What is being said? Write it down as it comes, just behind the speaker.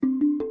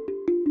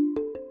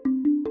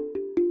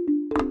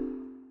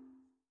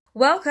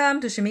Welcome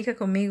to Shimika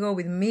Conmigo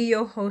with me,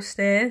 your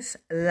hostess,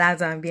 La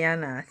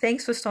Zambiana.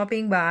 Thanks for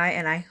stopping by,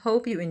 and I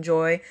hope you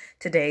enjoy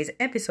today's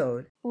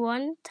episode.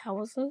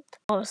 1,000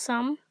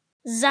 awesome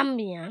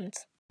Zambians.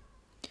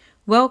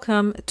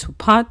 Welcome to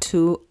part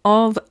 2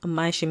 of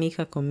my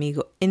Shimika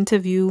Conmigo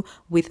interview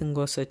with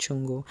Ngosa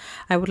Chungu.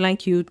 I would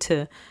like you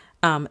to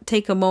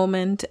take a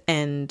moment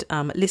and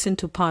listen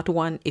to part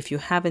 1 if you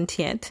haven't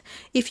yet.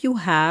 If you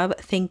have,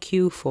 thank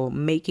you for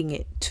making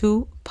it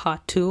to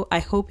part 2. I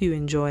hope you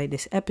enjoy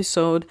this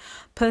episode.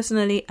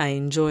 Personally, I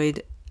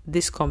enjoyed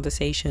this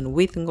conversation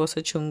with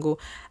Ngosa Chungu.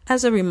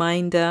 As a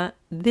reminder,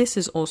 this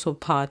is also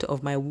part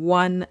of my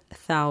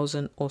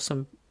 1,000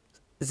 awesome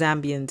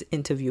Zambians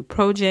interview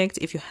project.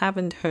 If you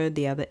haven't heard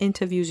the other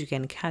interviews, you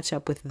can catch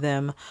up with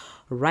them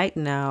right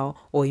now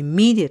or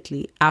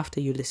immediately after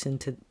you listen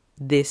to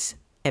this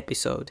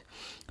episode.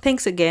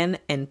 Thanks again,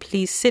 and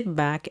please sit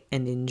back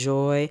and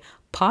enjoy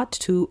part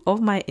 2 of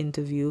my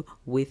interview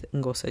with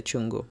Ngosa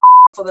Chungu.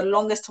 For the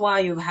longest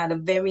while, you've had a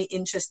very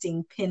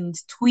interesting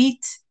pinned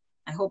tweet.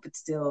 I hope it's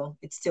still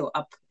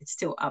up. It's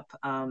still up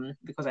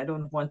because I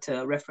don't want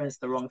to reference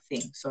the wrong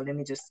thing. So let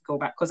me just go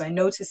back because I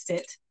noticed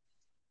it.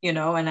 And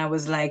I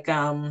was like,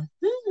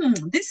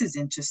 this is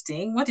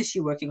interesting. What is she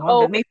working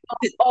on?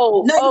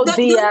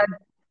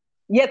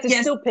 Yes, it's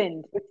Yes. still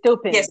pinned. It's still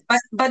pinned. Yes,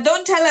 but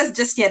don't tell us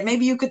just yet.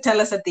 Maybe you could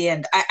tell us at the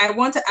end. I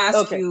want to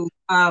ask you,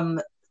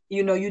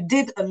 you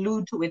did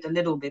allude to it a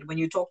little bit when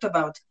you talked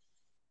about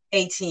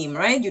A-Team,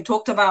 right? You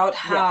talked about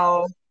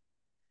how,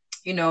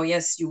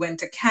 yes, you went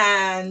to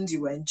Cannes,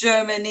 you were in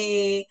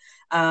Germany,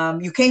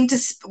 you came to,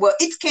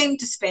 it came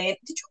to Spain.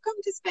 Did you come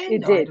to Spain?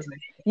 It did.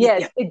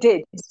 Yes, it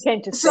did. It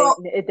came to Spain.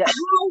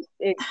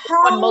 It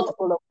won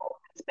multiple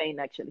awards in Spain,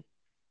 actually.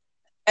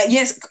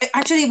 Yes,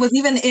 actually, it was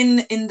even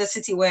in the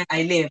city where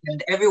I live,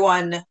 and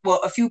everyone,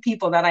 a few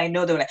people that I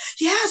know, they were like,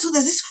 yeah, so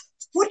there's this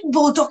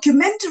football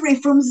documentary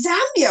from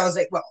Zambia. I was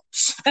like, well,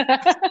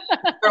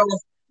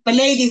 the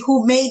lady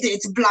who made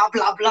it, blah,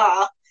 blah,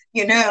 blah,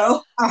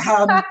 yes.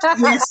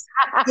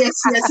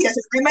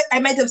 I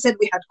might have said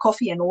we had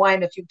coffee and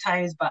wine a few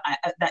times, but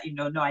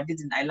no, I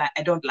didn't.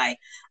 I don't lie.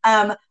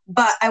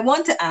 But I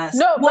want to ask.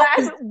 No,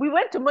 we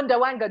went to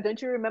Mundawanga, don't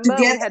you remember?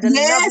 We had a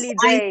lovely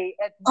day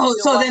at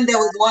so then there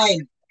was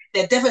wine.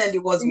 There definitely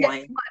was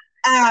wine.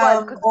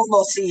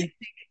 Almost see.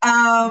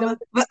 But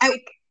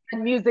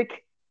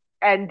music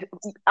and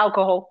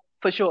alcohol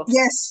for sure.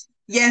 Yes.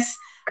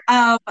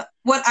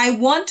 What I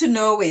want to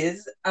know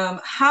is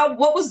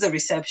what was the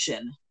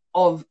reception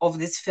of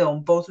this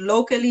film, both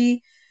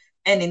locally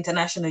and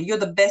internationally? You're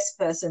the best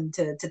person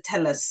to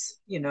tell us,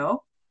 To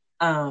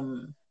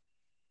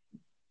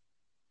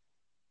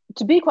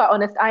be quite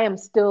honest, I am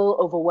still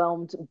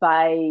overwhelmed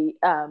by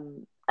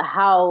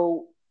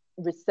how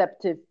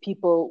receptive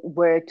people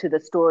were to the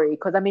story.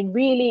 Because,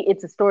 really,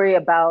 it's a story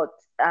about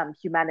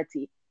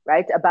humanity,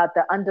 right? About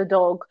the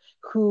underdog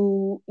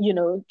who,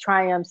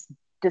 triumphs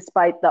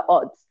despite the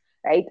odds,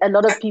 right? A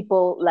lot of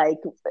people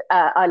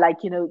are like,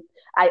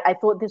 I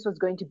thought this was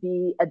going to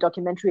be a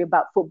documentary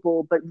about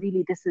football, but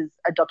really this is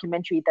a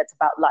documentary that's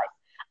about life.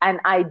 And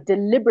I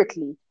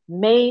deliberately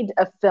made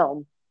a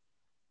film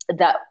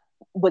that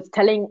was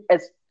telling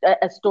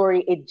a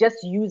story. It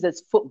just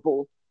uses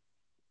football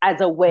as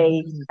a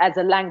way, as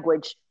a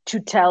language to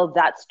tell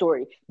that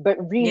story. But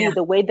really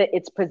the way that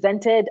it's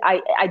presented,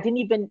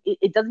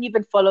 it doesn't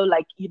even follow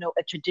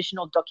a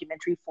traditional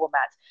documentary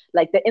format.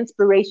 Like the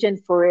inspiration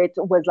for it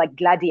was like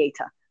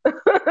Gladiator. When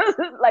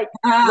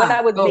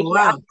I was making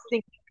I was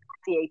thinking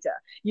Gladiator,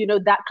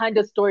 that kind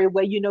of story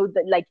where,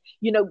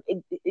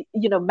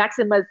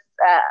 Maximus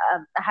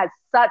has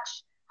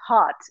such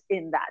heart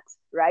in that,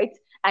 right?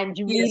 And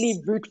you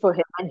really root for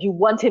him and you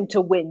want him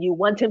to win. You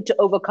want him to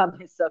overcome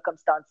his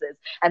circumstances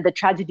and the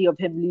tragedy of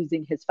him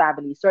losing his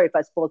family. Sorry if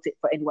I spoiled it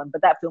for anyone,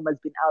 but that film has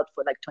been out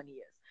for like 20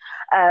 years.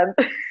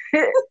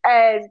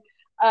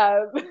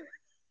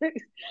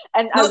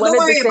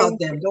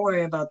 Don't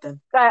worry about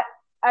them.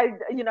 I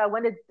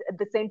wanted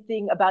the same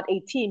thing about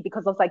 18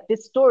 because I was like,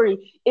 this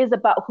story is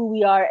about who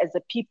we are as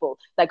a people.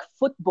 Like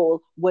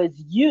football was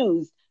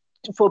used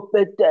to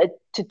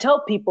tell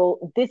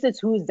people this is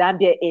who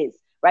Zambia is.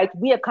 Right,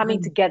 we are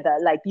coming together.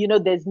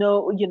 There's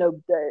no,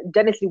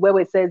 Dennis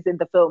Liwewe says in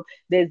the film,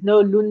 there's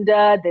no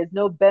Lunda, there's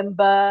no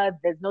Bemba,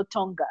 there's no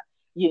Tonga.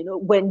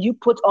 When you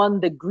put on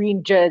the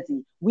green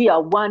jersey, we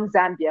are one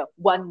Zambia,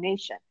 one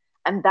nation,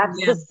 and that's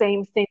the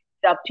same thing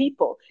with our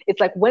people. It's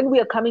like when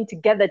we are coming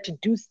together to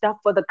do stuff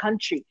for the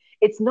country,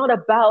 it's not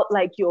about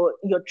like your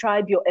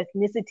tribe, your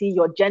ethnicity,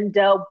 your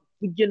gender,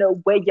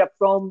 where you're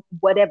from,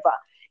 whatever.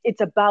 It's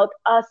about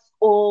us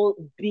all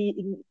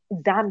being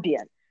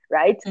Zambian.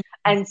 Right.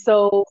 And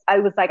so I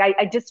was like,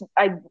 I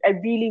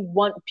really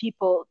want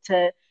people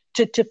to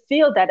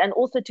feel that and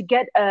also to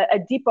get a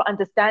deeper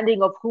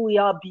understanding of who we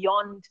are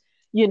beyond,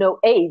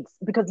 AIDS.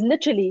 Because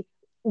literally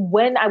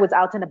when I was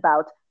out and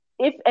about,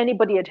 if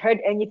anybody had heard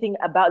anything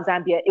about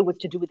Zambia, it was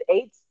to do with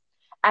AIDS.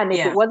 And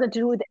if it wasn't to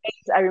do with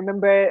AIDS, I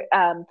remember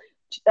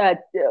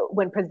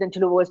when President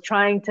Chilua was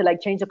trying to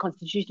change the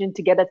constitution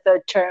to get a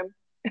third term,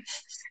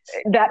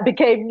 that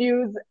became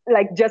news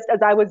like just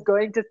as I was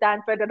going to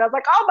Stanford, and I was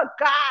like, oh my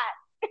god,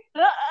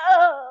 no,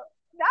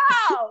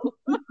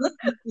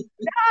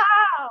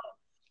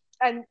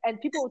 no.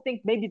 And people would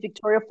think maybe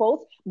Victoria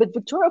Falls, but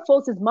Victoria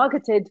Falls is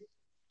marketed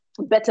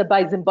better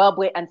by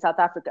Zimbabwe and South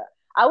Africa.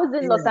 I was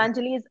in Los Yeah.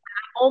 Angeles,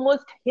 I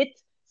almost hit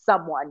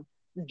someone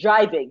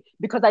driving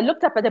because I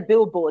looked up at a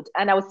billboard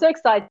and I was so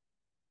excited to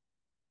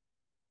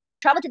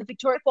travel to the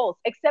Victoria Falls,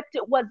 except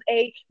it was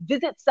a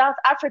Visit South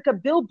Africa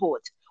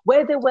billboard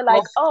where they were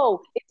like,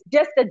 oh, it's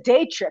just a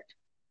day trip.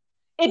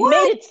 It What?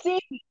 made it seem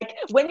like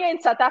when you're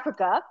in South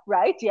Africa,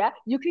 right? Yeah,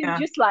 you can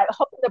just like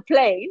hop on the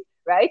plane,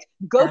 right?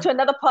 Go to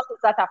another part of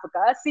South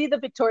Africa, see the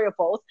Victoria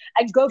Falls,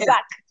 and go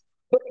back.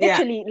 But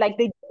literally, like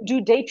they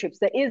do day trips.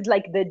 There is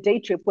like the day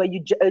trip where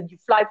you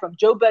fly from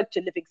Joburg to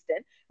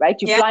Livingston, right?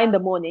 You fly in the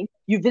morning,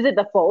 you visit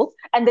the falls,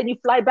 and then you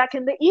fly back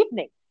in the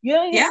evening. You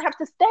don't even have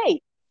to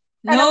stay.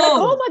 And I'm like,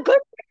 oh my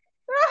goodness,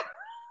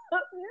 no!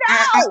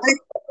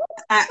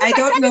 I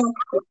don't know.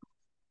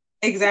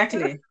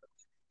 Exactly.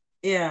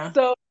 Yeah.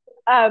 So,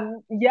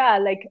 yeah,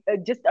 like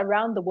just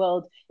around the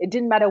world, it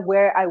didn't matter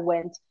where I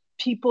went.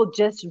 People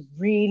just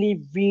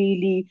really,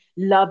 really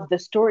love the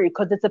story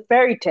because it's a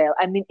fairy tale.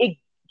 I mean,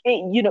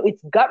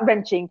 it's gut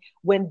wrenching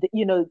when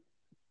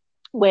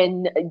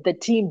when the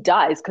team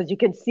dies because you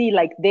can see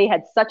like they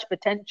had such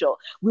potential.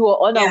 We were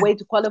on our way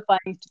to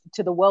qualifying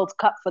to the World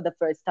Cup for the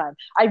first time.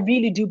 I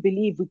really do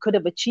believe we could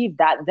have achieved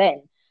that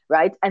then,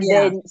 right? And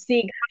then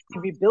seeing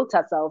how we rebuilt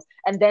ourselves,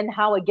 and then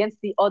how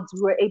against the odds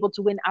we were able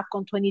to win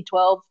AFCON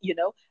 2012,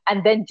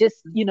 and then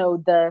just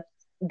the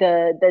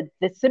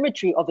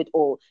symmetry of it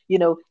all.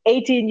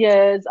 18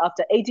 years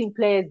after 18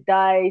 players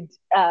died,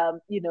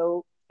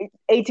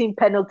 18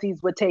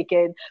 penalties were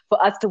taken for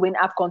us to win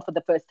AFCON for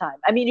the first time.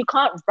 I mean, you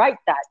can't write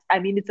that. I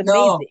mean, it's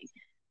amazing.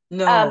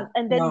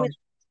 And then with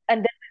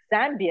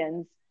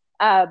Zambians,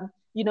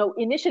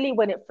 initially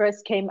when it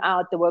first came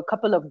out, there were a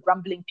couple of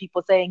grumbling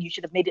people saying you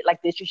should have made it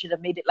like this, you should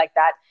have made it like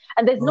that.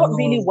 And there's not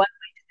really one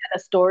way to tell a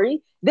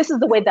story. This is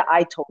the way that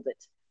I told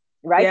it,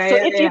 right? So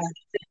if you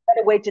see a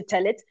better way to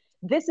tell it,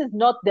 this is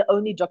not the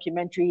only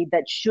documentary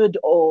that should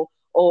or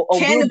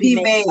will be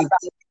made.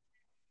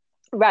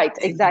 Right,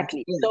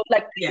 exactly. So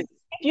like, if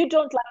you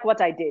don't like what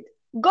I did,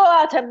 go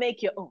out and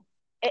make your own.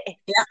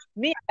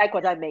 Me, I like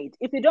what I made.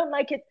 If you don't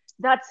like it,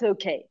 that's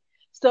okay.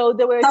 So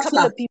there were a couple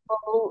of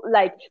people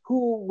like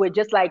who were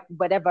just like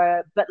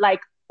whatever, but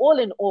like all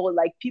in all,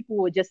 like people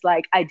were just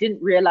like, I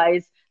didn't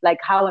realize like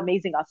how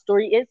amazing our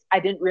story is. I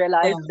didn't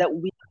realize that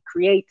we could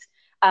create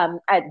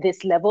at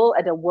this level,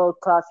 at a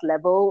world-class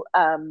level,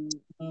 and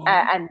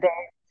then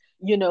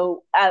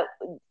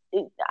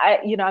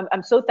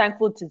I'm so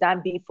thankful to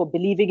Zambi for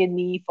believing in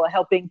me, for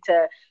helping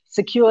to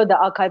secure the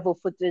archival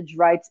footage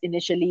rights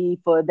initially,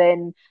 for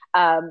then,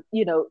 and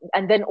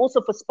then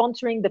also for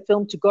sponsoring the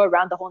film to go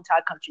around the whole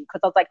entire country.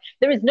 Because I was like,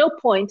 there is no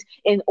point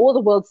in all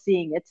the world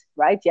seeing it,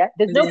 right? Yeah,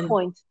 there's no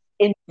point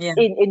in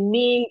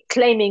me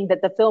claiming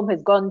that the film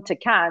has gone to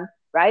Cannes,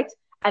 right?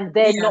 And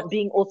then not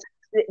being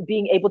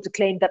able to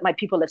claim that my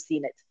people have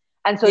seen it.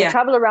 And so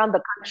travel around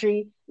the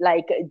country,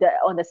 like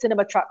on the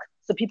cinema truck,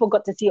 so people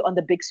got to see it on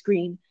the big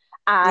screen.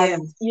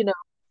 And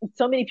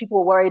so many people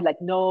were worried,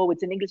 like, no,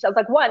 it's in English. I was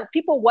like, one,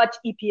 people watch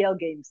EPL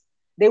games,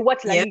 they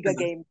watch La Liga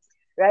games,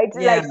 right?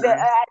 Like,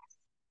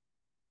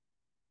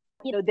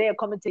 they are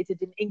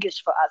commentated in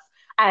English for us,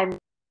 and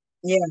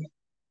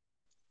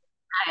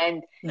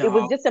it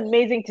was just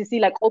amazing to see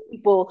like all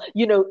people,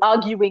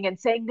 arguing and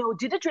saying, no,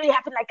 did it really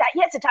happen like that?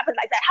 Yes, it happened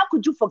like that. How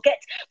could you forget?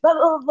 Blah,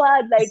 blah,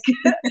 blah. Like,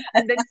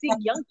 and then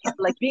seeing young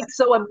people like being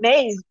so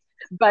amazed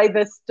by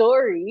the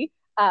story.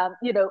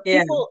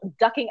 People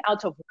ducking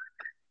out of work.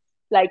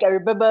 Like I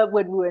remember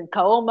when we were in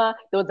Kaoma,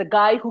 there was a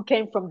guy who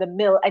came from the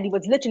mill and he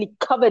was literally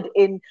covered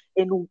in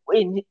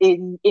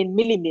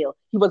milli meal.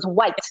 He was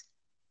white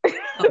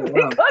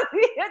because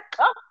he had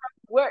come from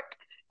work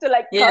to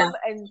like come,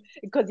 and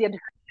because he had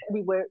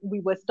we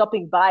were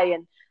stopping by,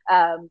 and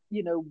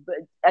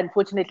but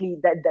unfortunately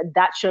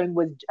that showing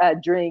was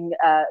during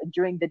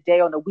the day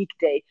on a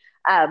weekday.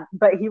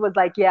 But he was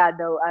like, yeah,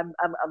 no,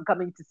 I'm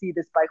coming to see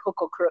this by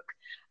hook or crook.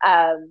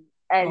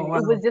 And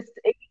it was just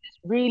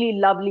really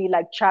lovely,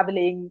 like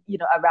traveling,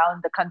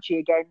 around the country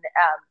again,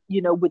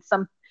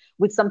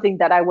 with something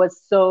that I was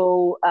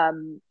so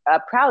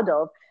proud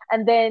of.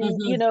 And then,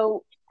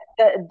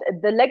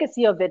 the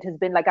legacy of it has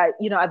been like,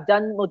 I've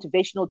done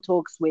motivational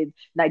talks with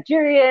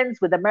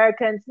Nigerians, with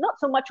Americans, not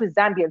so much with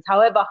Zambians.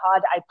 However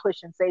hard I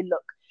push and say,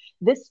 look,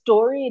 this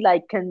story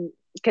like can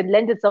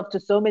lend itself to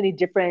so many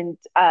different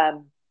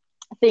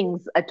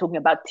things, talking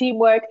about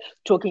teamwork,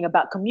 talking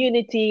about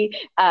community,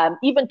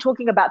 even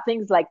talking about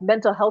things like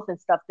mental health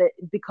and stuff, that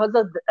because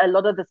of a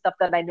lot of the stuff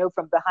that I know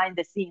from behind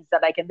the scenes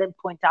that I can then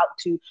point out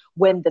to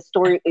when the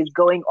story is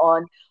going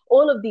on,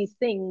 all of these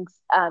things.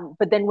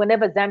 But then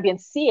whenever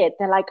Zambians see it,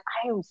 they're like,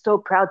 I am so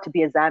proud to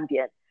be a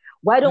Zambian.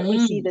 Why don't we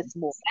see this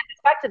more? And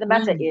the fact of the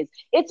matter is,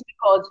 it's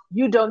because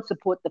you don't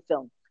support the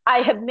film.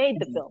 I have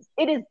made the film.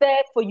 It is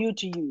there for you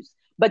to use,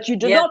 but you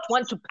do not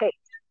want to pay.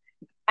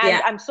 And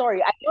Yeah. I'm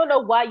sorry, I don't know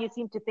why you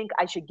seem to think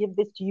I should give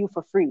this to you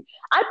for free.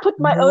 I put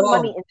my own No.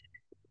 money into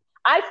it.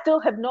 I still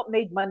have not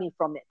made money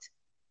from it,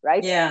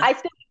 right? Yeah. I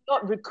still have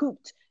not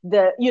recouped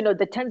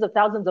the tens of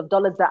thousands of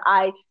dollars that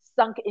I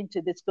sunk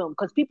into this film.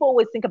 Because people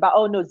always think about,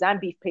 oh no,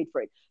 Zambeef paid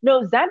for it.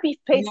 No, Zambeef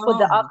paid for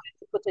the No.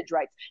 archival footage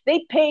rights.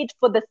 They paid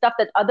for the stuff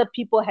that other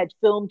people had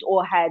filmed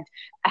or had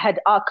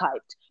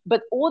archived.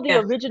 But all the Yeah.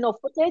 original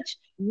footage,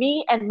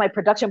 me and my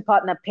production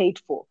partner paid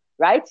for.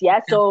 Right? Yeah.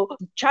 Yeah. So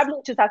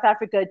traveling to South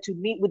Africa to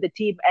meet with the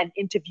team and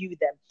interview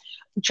them,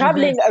 Mm-hmm.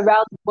 traveling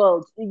around the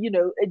world,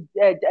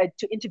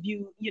 to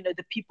interview,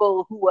 the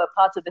people who were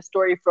part of the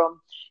story from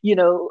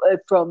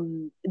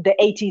the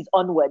 80s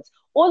onwards.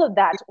 All of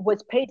that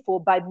was paid for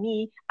by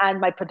me and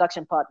my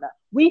production partner.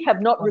 We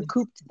have not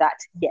recouped that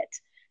yet,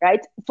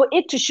 right? For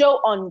it to show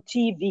on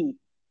TV,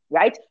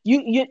 right?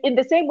 You in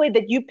the same way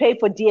that you pay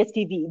for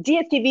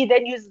DSTV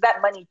then uses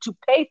that money to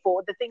pay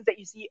for the things that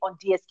you see on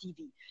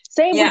DSTV.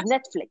 Same Yeah. with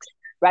Netflix,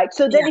 right?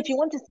 So then Yeah. if you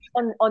want to see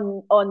on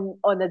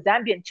a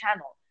Zambian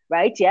channel,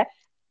 right? Yeah,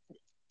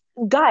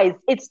 guys,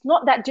 it's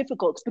not that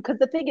difficult, because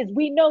the thing is,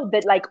 we know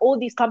that like all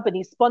these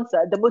companies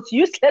sponsor the most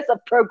useless of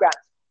programs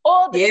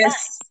all the time.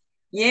 Yes.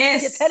 You're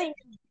Yes. telling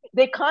me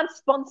they can't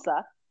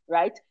sponsor,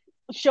 right?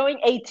 Showing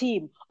A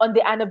Team on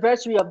the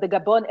anniversary of the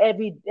Gabon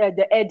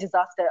the air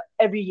disaster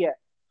every year,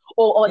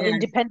 or on Yeah.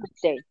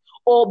 Independence Day,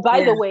 or by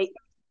Yeah. the way,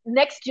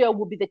 next year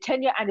will be the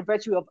 10-year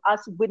anniversary of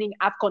us winning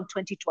AFCON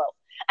 2012.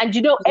 And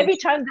Yeah. every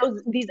time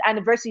these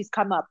anniversaries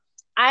come up,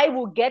 I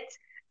will get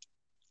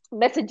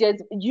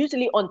messages,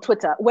 usually on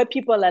Twitter, where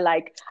people are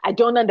like, I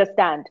don't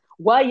understand.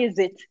 Why is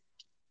it?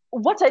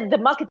 What are the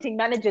marketing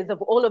managers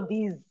of all of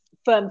these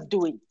firms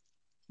doing?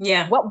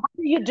 Yeah. What are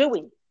you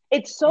doing?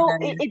 It's so Yeah.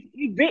 and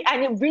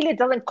it really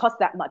doesn't cost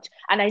that much.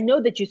 And I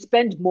know that you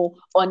spend more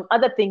on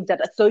other things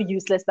that are so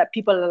useless that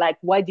people are like,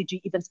 why did you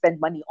even spend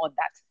money on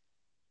that?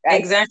 Right?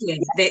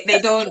 Exactly. They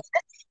don't.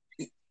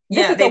 This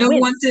Yeah. is a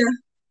win.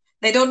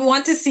 They don't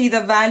want to see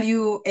the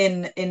value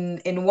in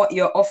what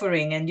you're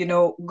offering. And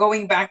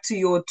going back to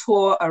your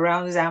tour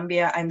around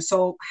Zambia, I'm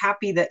so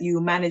happy that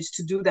you managed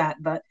to do that.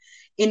 But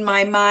in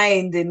my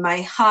mind, in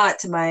my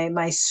heart,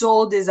 my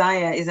sole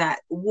desire is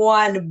that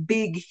one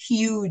big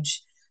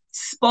huge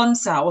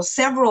sponsor or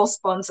several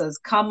sponsors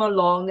come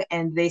along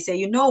and they say,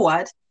 you know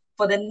what,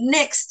 for the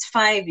next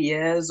 5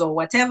 years or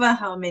whatever,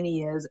 how many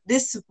years,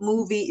 this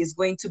movie is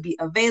going to be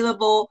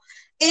available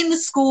in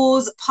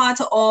schools, part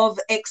of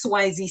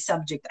XYZ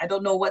subject. I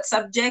don't know what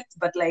subject,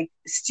 but like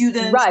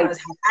students Right. must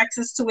have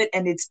access to it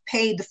and it's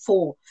paid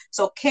for.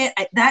 So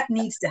that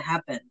needs to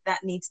happen.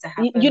 That needs to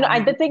happen.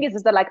 And the thing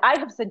is that like I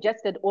have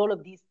suggested all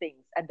of these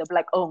things, and they're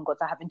like, oh God,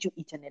 haven't you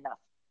eaten enough?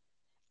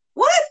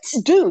 What?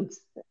 Dudes,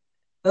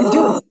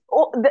 Ugh.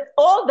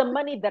 all the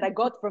money that I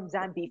got from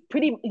Zambi,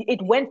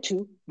 it went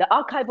to the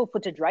archival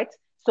footage rights,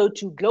 so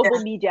to global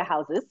Yeah. media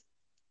houses.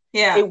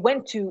 Yeah. It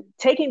went to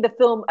taking the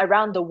film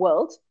around the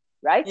world,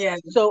 right? Yeah.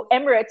 So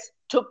Emirates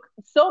took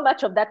so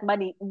much of that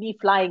money, me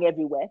flying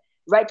everywhere,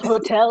 right?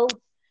 Hotels,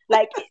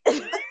 like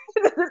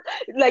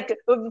like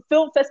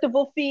film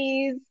festival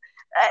fees,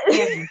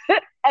 Yeah.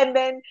 and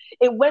then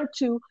it went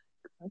to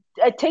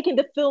taking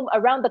the film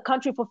around the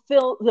country for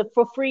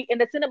free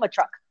in a cinema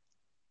truck.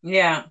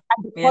 Yeah.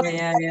 And the Yeah. cost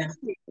Yeah. Yeah.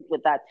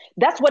 with that,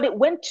 that's what it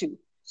went to.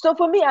 So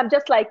for me, I'm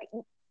just like,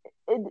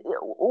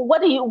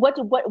 what are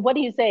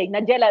you saying,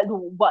 Nigella?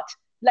 What?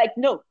 Like,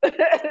 no.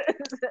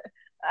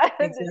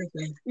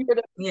 Exactly.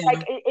 Yeah.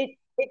 Like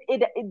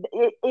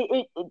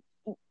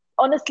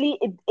honestly,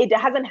 it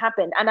hasn't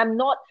happened, and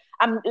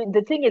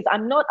the thing is,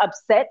 I'm not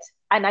upset,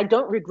 and I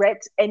don't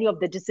regret any of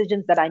the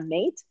decisions that I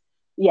made.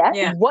 Yeah,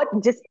 Yeah. what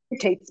just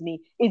irritates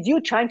me is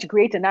you trying to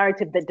create a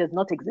narrative that does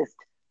not exist.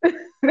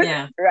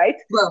 Yeah. Right?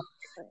 Well,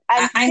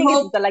 And the I thing is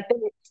hope. that like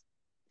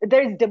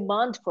there is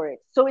demand for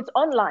it, so it's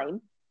online,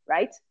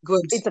 right?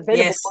 Good. It's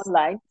available Yes.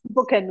 online.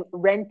 People can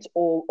rent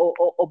or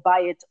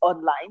buy it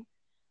online.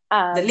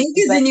 The link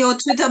is But in your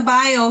Twitter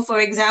bio, for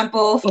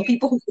example, for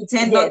people who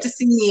pretend not yes, to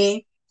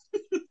see.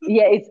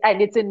 yeah, it's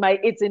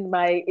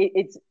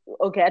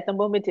okay at the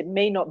moment. It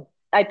may not.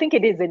 I think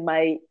it is in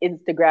my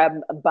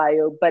Instagram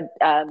bio, but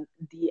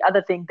the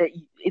other thing that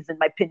is in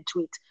my pinned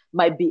tweet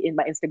might be in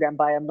my Instagram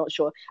bio. I'm not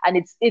sure, and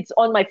it's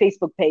on my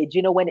Facebook page.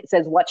 When it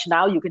says "Watch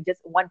Now," you can just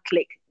one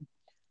click,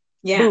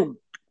 Yeah. boom,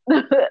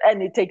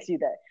 and it takes you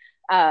there.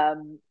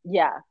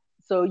 Yeah,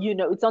 so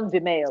it's on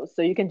Vimeo,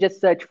 so you can just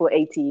search for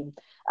 18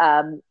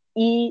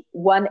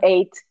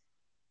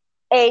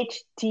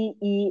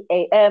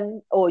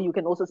 E18HTEAM, or you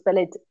can also spell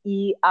it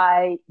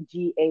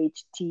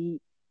EIGHTEAM,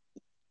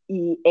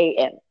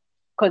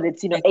 because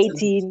it's Excellent.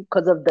 18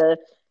 because of the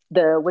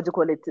what do you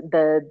call it,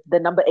 the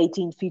number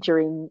 18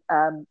 featuring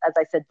as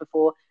I said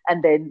before,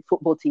 and then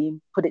football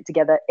team, put it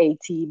together, A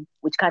team,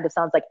 which kind of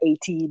sounds like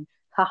 18,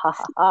 ha ha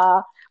ha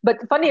ha.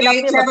 But funny enough,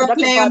 Very me and my clever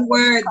production play on partner,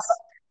 words.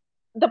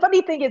 the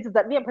funny thing is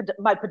that me and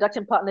my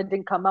production partner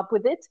didn't come up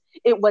with it.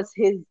 It was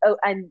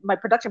and my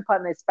production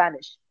partner is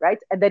Spanish, right?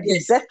 And then his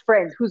Yes. best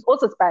friend, who's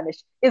also Spanish,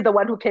 is the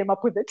one who came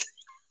up with it.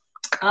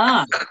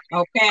 Ah,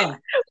 okay.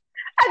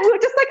 And we were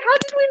just like, how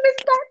did we miss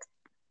that?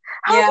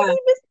 How did Yeah. we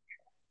miss?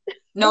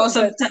 No, But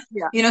sometimes,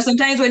 yeah,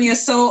 sometimes when you're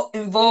so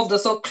involved or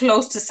so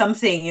close to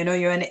something,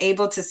 you're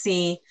unable to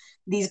see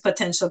these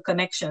potential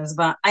connections.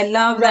 But I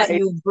love that right.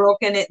 you've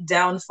broken it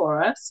down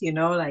for us,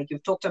 like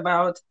you've talked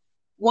about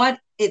what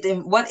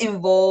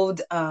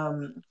involved,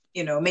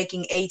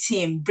 making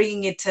A-Team,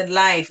 bringing it to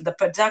life, the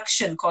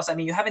production cost. I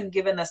mean, you haven't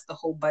given us the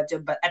whole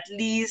budget, but at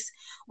least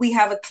we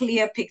have a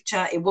clear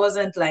picture. It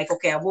wasn't like,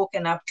 okay, I've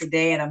woken up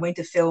today and I'm going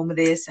to film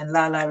this and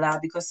la la la,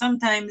 because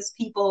sometimes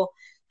people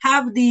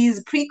have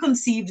these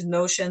preconceived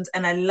notions,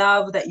 and I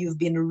love that you've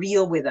been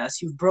real with us.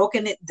 You've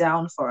broken it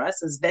down for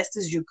us as best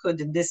as you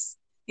could in this,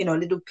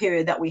 little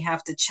period that we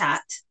have to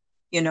chat.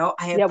 I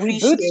Yeah, we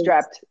appreciate.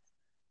 bootstrapped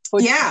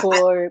for Yeah.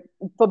 for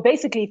for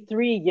basically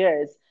 3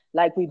 years.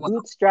 Like we Wow.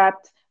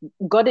 bootstrapped,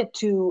 got it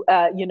to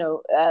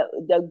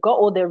got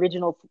all the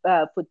original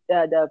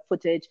the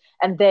footage,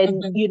 and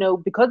then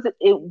Mhm. because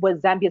it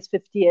was Zambia's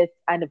 50th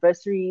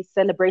anniversary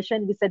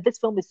celebration, we said this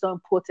film is so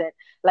important.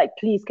 Like,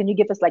 please, can you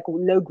give us like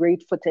low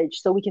grade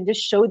footage so we can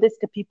just show this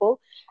to people?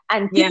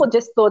 And Yeah. people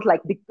just thought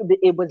like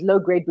it was low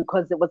grade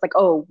because it was like,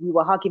 oh, we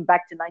were harking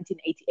back to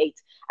 1988,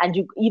 and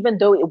even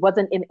though it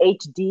wasn't in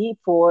HD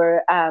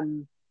for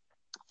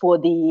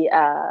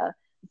the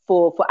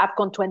for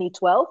AFCON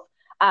 2012.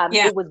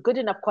 Yeah. It was good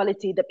enough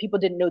quality that people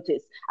didn't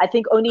notice. I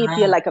think only if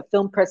you're Ah. like a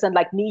film person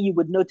like me, you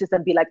would notice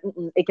and be like,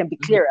 it can be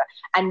clearer.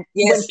 And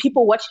when Yes.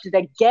 people watched it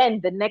again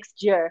the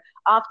next year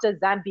after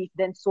Zambi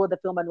then saw the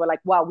film and were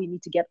like, wow, we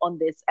need to get on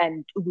this,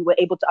 and we were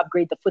able to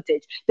upgrade the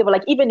footage. They were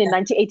like, even in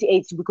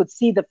 1988, we could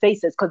see the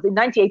faces, because in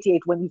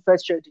 1988 when we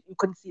first showed it, you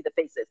couldn't see the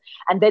faces.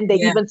 And then they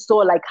Yeah. even saw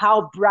like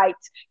how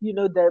bright,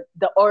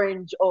 the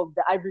orange of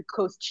the Ivory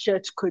Coast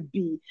shirt could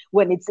be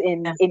when it's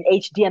Yeah. in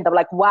HD, and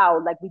they're like, wow,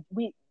 like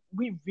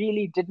we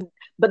really didn't.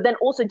 But then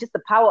also just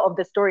the power of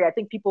the story. I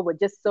think people were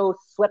just so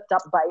swept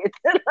up by it.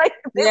 Like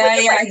they were Yeah.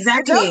 just Yeah. like, we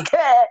Exactly. don't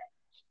care.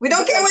 We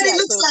don't care Like, what it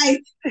yeah, looks so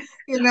like,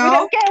 we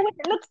don't care what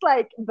it looks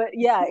like. But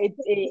yeah, it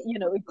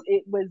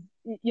was,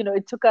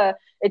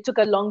 it took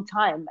a long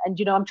time. And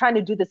I'm trying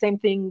to do the same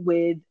thing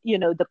with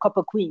the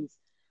Copper Queens.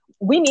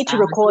 We need to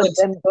Ah, record good.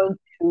 them going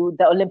to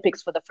the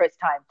Olympics for the first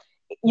time.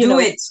 you Do know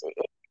it.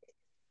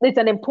 it's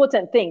an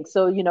important thing.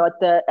 So at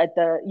the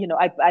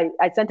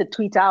I sent a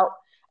tweet out,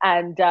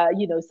 and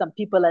some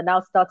people are now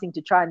starting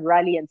to try and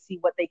rally and see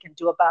what they can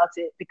do about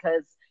it,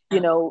 because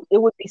Yeah. it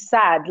would be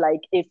sad,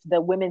 like, if the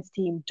women's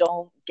team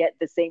don't get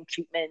the same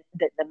treatment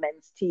that the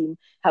men's team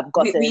have We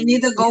gotten.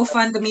 need a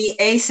GoFundMe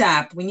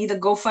ASAP. We need a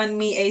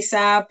GoFundMe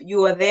ASAP.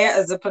 You are there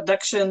as a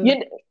production you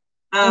the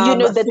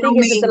thing is that,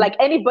 filming. like,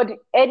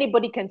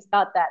 anybody can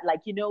start that.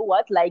 Like, you know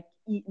what, like,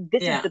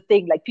 this is Yeah. the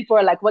thing. Like, people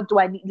are like, what do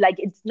I need? Like,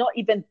 it's not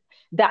even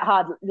that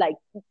hard. Like,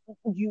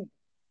 you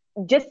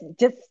just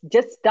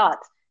start,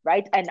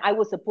 right? And I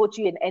will support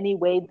you in any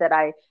way that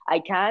I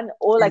can.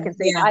 All I And can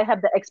say is yeah. I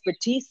have the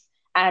expertise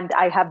and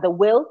I have the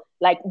will.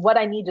 Like, what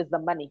I need is the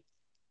money,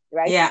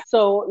 right? Yeah.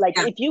 So, like,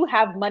 Yeah. if you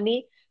have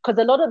money, because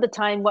a lot of the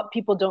time what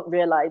people don't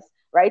realize,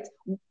 right?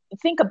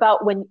 Think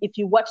about when, if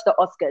you watch the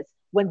Oscars,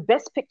 when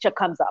Best Picture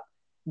comes up,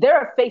 there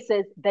are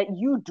faces that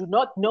you do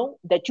not know,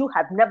 that you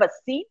have never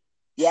seen.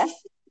 Yeah.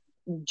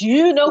 Do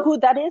you know who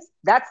that is?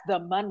 That's the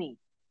money.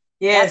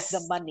 That's the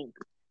Yes. money,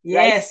 right?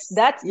 Yes.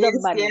 That's the Yes.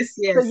 money. Yes.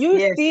 So Yes.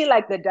 you see, Yes.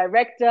 like, the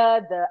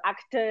director, the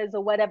actors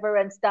or whatever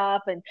and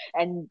stuff, and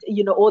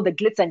all the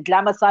glitz and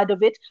glamour side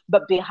of it,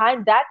 but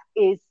behind that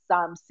is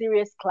some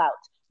serious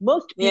clout.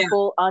 Most Yeah.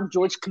 people aren't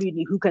George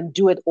Clooney who can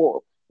do it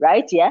all,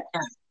 right? Yeah.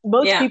 Yeah.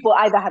 Most Yeah. people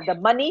either have the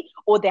money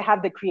or they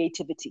have the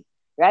creativity,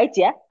 right?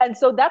 Yeah. And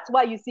so that's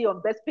why you see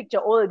on Best Picture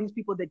all of these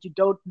people that you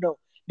don't know,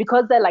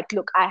 because they're like,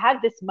 look, I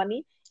have this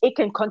money, it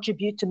can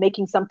contribute to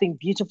making something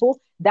beautiful.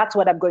 That's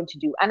what I'm going to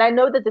do. And I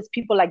know that there's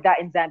people like that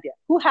in Zambia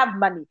who have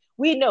money.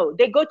 We know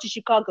they go to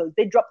Chicago,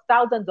 they drop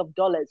thousands of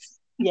dollars,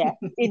 yeah,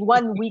 in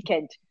one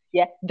weekend.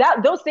 Yeah,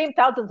 that those same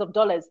thousands of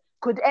dollars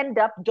could end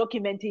up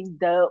documenting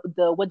the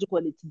what do you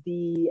call it,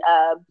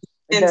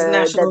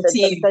 International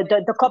team.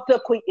 the copper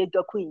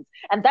the queens.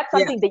 And that's Yeah.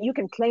 something that you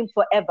can claim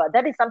forever.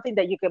 That is something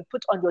that you can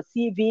put on your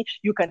CV,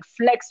 you can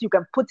flex, you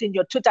can put in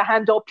your Twitter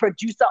handle,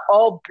 producer,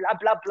 all blah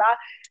blah blah,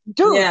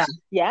 dude. Yeah.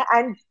 Yeah.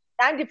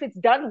 And if it's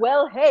done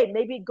well, hey,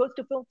 maybe it goes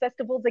to film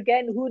festivals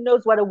again. Who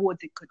knows what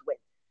awards it could win?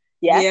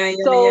 Yeah. Yeah. Yeah.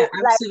 Yeah. So, like,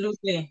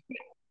 Absolutely.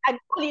 and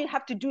all you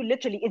have to do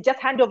literally is just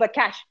hand over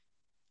cash.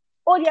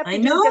 All you have I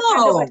to do is just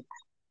hand over. know.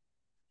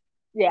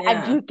 Yeah,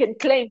 and Yeah. you can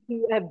claim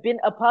to have been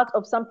a part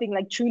of something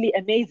like truly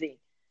amazing.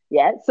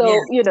 Yeah.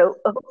 Yeah. So,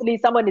 hopefully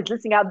someone is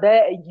listening out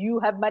there, and you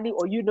have money,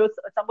 or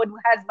someone who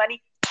has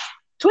money,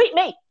 tweet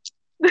me.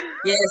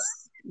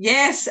 Yes.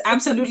 Yes,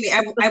 absolutely.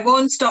 I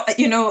won't stop.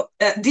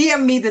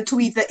 DM me the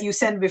tweet that you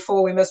sent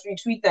before. We must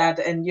retweet that,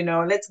 and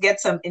let's get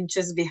some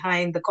inches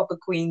behind the Copper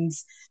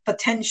Queens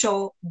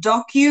potential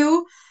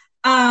docu.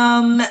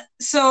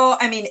 So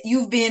I mean,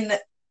 you've been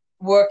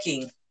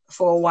working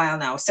for a while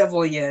now,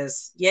 several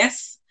years.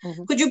 Yes.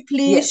 Mhm. Could you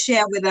please Yes.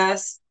 share with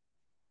us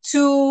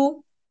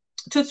two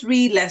to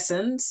three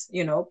lessons,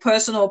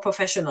 personal,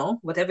 professional,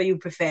 whatever you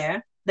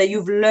prefer, that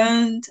you've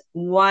learned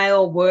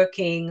while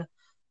working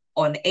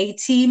on A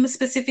Team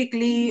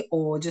specifically,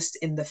 or just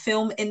in the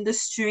film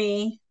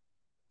industry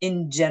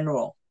in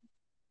general?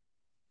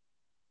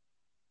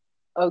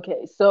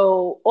 Okay,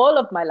 so all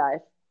of my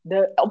life,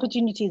 the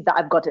opportunities that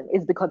I've gotten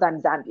is because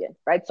I'm Zambian,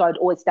 right? So I'd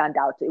always stand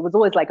out. It was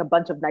always like a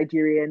bunch of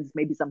Nigerians,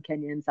 maybe some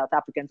Kenyans, South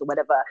Africans, or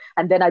whatever,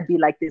 and then I'd be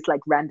like this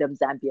like random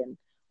Zambian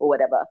or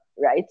whatever,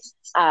 right?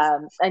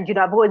 And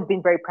I've always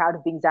been very proud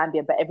of being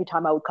Zambian, but every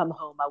time I would come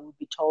home, I would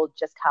be told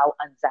just how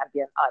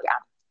un-Zambian I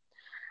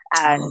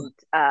am. Oh,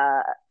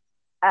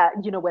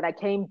 And when I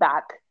came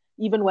back,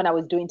 even when I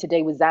was doing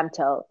Today with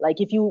Zamtel, like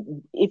if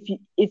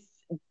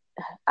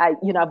I've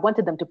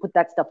wanted them to put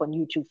that stuff on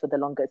YouTube for the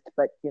longest,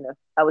 but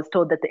I was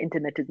told that the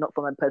internet is not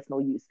for my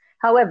personal use.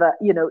 However,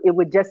 it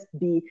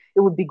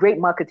would be great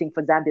marketing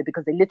for Zambia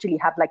because they literally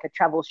have like a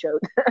travel show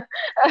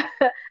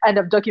and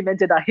have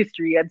documented our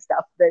history and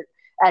stuff.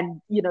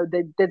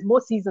 There's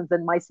more seasons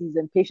than my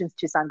season. Patience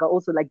Chisanga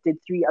also like did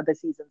 3 other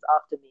seasons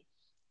after me.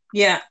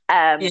 yeah.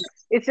 um Yeah.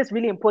 it's just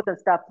really important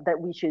stuff that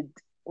we should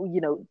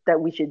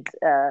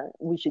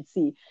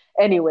see.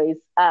 Anyways,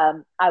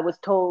 I was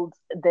told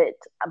that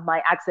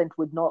my accent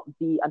would not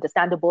be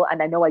understandable,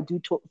 and I know I do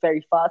talk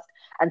very fast,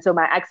 and so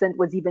my accent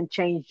was even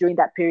changed during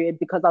that period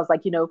because I was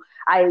like,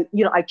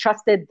 I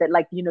trusted that,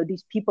 like,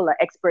 these people are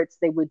experts,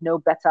 they would know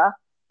better.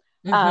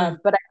 Mm-hmm.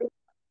 But I think,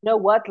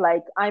 what,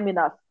 like, I'm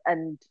enough,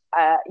 and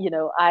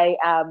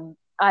I'm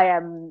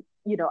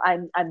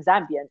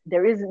Zambian.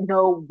 There is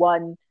no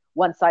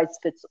one size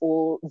fits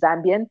all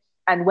Zambian.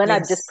 And when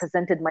I've just Yes.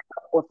 presented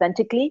myself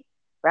authentically,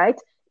 right,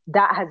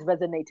 that has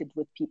resonated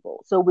with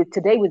people. So with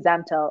Today with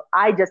Zamtel,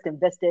 I just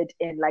invested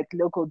in like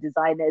local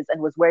designers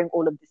and was wearing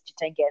all of this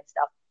chitenge and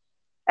stuff.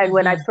 And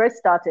when I Mm-hmm. first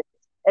started,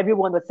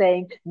 everyone was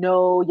saying,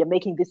 no, you're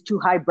making this too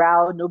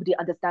highbrow. Nobody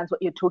understands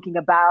what you're talking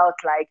about.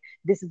 Like,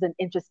 this isn't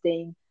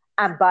interesting.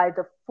 And by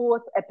the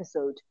fourth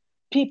episode,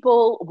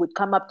 people would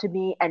come up to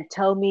me and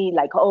tell me,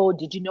 like, oh,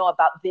 did you know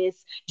about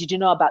this? Did you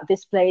know about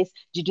this place?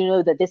 Did you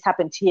know that this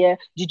happened here?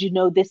 Did you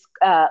know this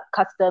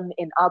custom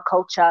in our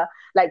culture?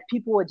 Like,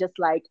 people were just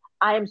like,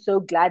 I am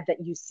so glad that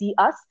you see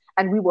us.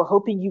 And we were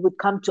hoping you would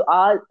come to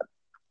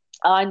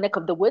our neck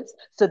of the woods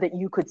so that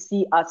you could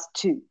see us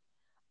too.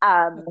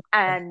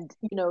 And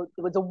there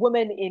was a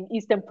woman in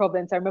Eastern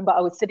Province. I remember I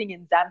was sitting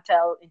in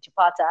Zamtel in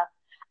Chipata,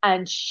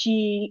 and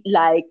she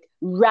like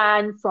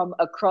ran from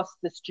across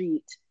the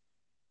street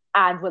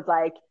and was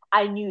like,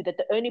 I knew that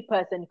the only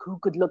person who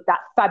could look that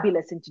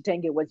fabulous in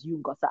Chitenge was you,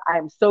 Ngosa. I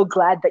am so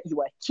glad that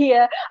you are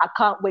here. I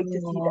can't wait to see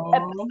the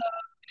episode. Oh,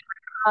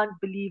 Can't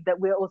believe that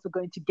we're also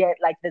going to get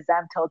like the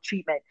Zamtel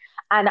treatment.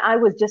 And I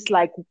was just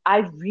like, I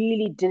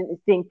really didn't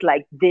think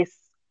like this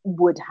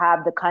would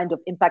have the kind of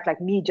impact, like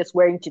me just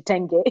wearing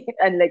chitenge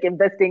and like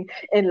investing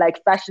in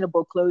like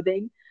fashionable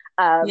clothing.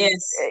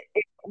 yes.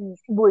 It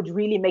would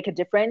really make a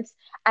difference.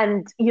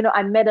 And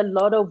I met a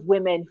lot of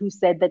women who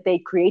said that they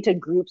created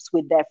groups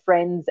with their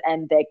friends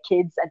and their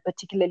kids, and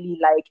particularly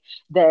like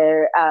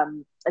their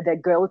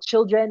girl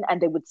children, and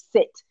they would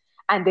sit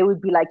and they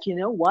would be like, you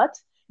know what,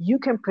 you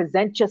can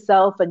present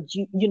yourself, and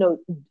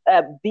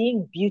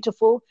being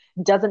beautiful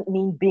doesn't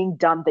mean being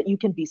dumb, that you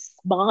can be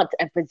smart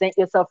and present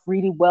yourself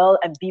really well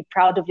and be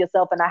proud of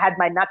yourself. And I had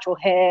my natural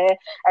hair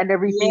and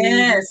everything,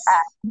 Yes.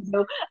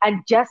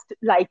 and just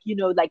like,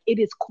 like, it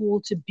is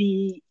cool to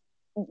be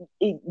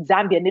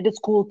Zambian. It is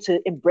cool to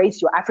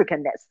embrace your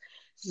Africanness.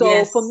 So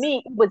for Yes.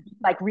 me, it was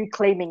like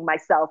reclaiming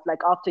myself, like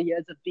after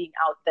years of being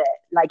out there.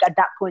 Like at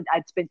that point,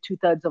 I'd spent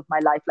 2/3 of my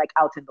life like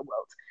out in the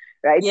world,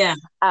 right? Yeah.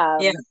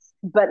 Yeah.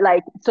 But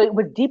like, so it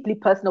was deeply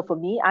personal for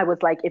me. I was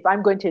like, if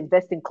I'm going to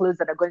invest in clothes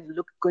that are going to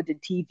look good in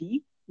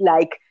TV,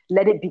 like,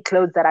 let it be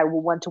clothes that I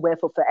will want to wear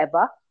for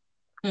forever.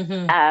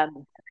 Mm-hmm.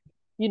 Um,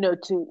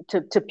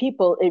 to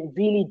people, it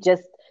really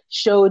just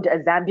showed a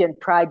Zambian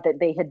pride that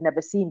they had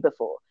never seen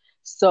before.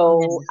 So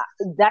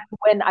Yes. that's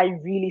when I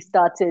really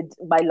started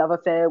my love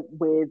affair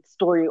with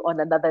story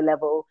on another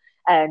level,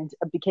 and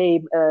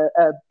became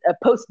a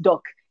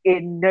postdoc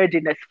in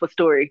nerdiness for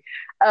story.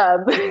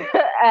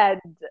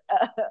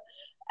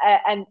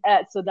 And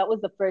uh, so that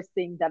was the first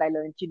thing that I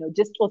learned.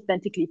 Just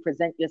authentically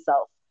present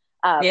yourself,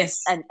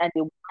 Yes. and it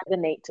will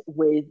resonate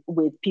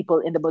with people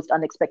in the most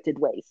unexpected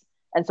ways.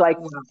 And so I,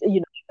 Wow.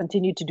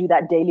 continue to do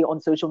that daily on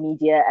social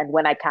media, and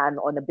when I can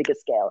on a bigger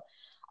scale.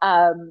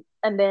 And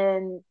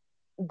then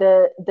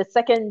the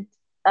second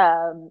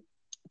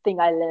thing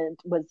I learned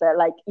was that,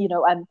 like,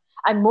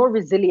 I'm more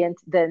resilient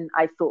than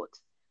I thought,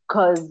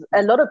 because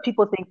a lot of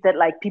people think that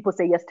like people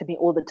say yes to me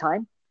all the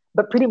time,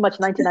 but pretty much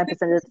 99% of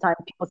the time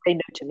people say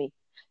no to me.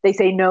 They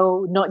say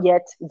no, not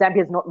yet.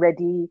 Zambia's not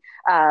ready.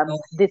 Oh,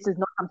 This is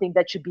not something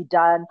that should be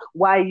done.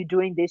 Why are you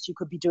doing this? You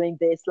could be doing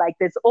this. Like,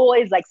 there's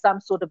always like some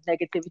sort of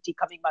negativity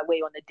coming my way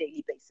on a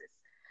daily basis.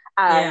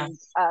 yeah.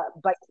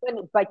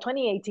 And by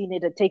 2018,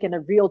 it had taken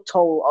a real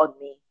toll on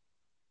me.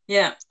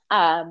 Yeah.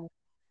 Um,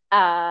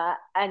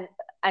 and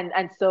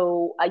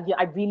so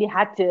I really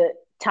had to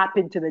tap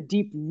into the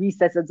deep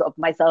recesses of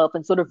myself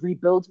and sort of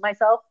rebuild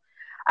myself.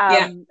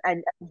 Yeah.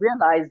 And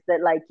realize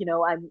that, like,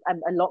 I'm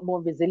a lot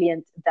more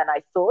resilient than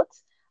I thought.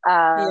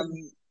 Yeah. Um,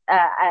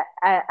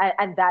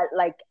 and that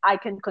like I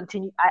can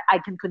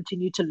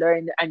continue to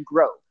learn and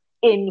grow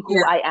in who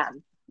Yeah. I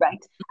am,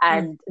 right? Mm.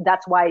 And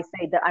that's why I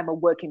say that I'm a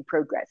work in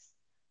progress,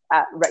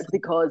 right?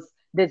 Because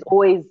there's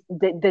always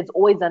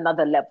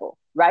another level,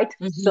 right?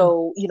 Mm-hmm.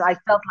 So I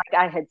felt like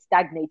I had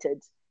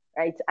stagnated,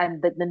 right,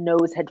 and that the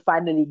nose had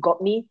finally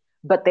got me,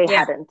 but they Yeah.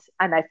 hadn't,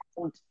 and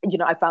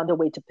I found a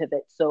way to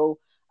pivot. So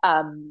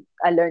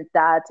I learned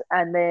that,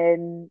 and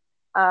then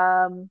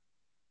um,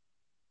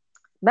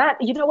 Matt,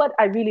 you know what?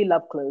 I really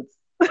love clothes.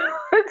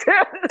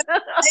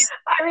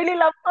 I really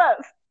love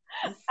clothes.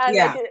 And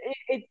like Yeah.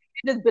 it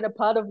has been a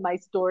part of my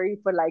story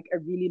for like a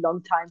really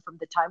long time, from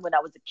the time when I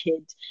was a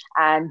kid.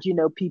 And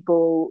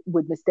people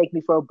would mistake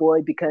me for a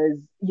boy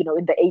because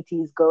in the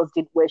 80s girls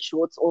didn't wear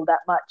shorts all that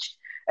much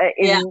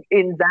Yeah.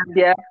 in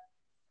Zambia.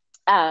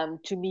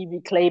 To me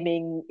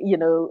reclaiming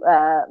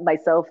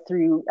myself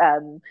through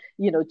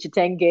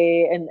chitenge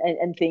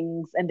and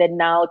things, and then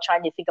now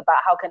trying to think about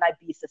how can I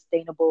be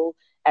sustainable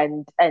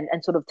and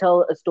sort of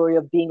tell a story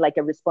of being like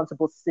a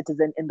responsible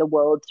citizen in the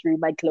world through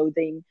my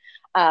clothing.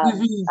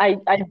 Mm-hmm. I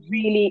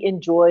really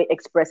enjoy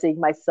expressing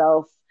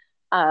myself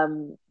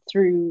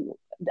through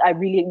I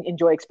really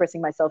enjoy expressing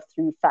myself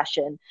through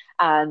fashion.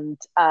 And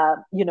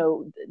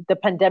the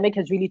pandemic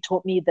has really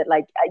taught me that,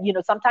 like,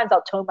 sometimes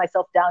I'll tone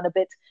myself down a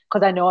bit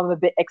because I know I'm a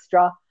bit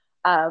extra.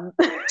 But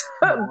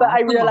Oh,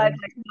 I come realize,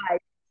 on.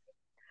 like,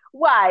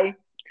 why?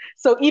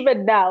 So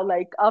even now,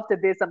 like after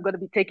this, I'm gonna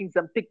be taking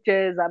some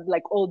pictures. I'm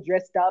like all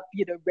dressed up,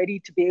 ready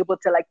to be able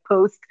to like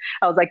post.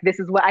 I was like, this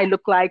is what I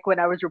look like when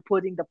I was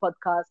reporting the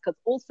podcast. Because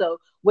also,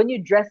 when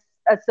you dress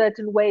a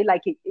certain way,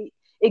 like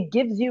it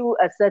gives you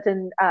a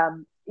certain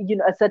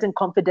a certain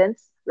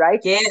confidence, right?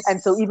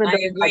 And so Yes, even I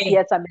though, like, agree.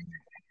 yes,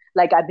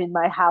 I'm in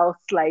my house,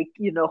 like,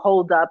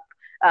 holed up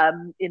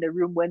in a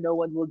room where no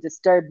one will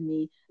disturb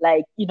me.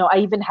 Like, I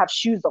even have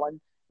shoes on,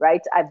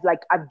 right?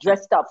 I've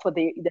dressed up for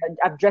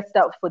I've dressed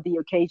up for the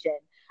occasion.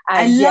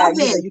 I And yeah, love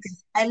it. you can.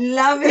 I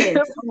love it.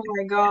 Oh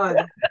my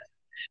God.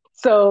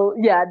 So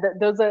yeah,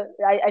 those are,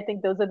 I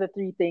think those are the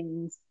three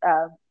things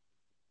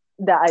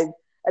that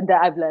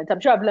I've learned. I'm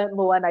sure I've learned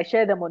more, and I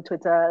share them on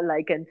Twitter,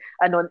 like, and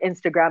on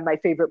Instagram, my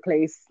favorite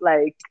place,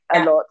 like, a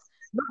Yeah. lot.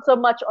 Not so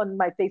much on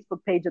my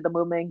Facebook page at the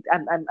moment.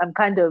 I'm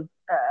kind of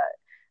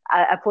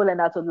I've fallen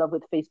out of love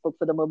with Facebook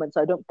for the moment,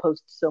 so I don't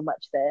post so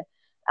much there.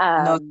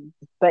 No,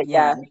 But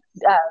yeah.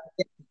 yeah, uh,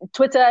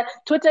 Twitter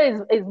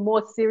is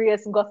more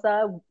serious,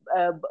 Ngosa,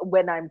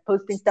 when I'm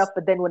posting stuff.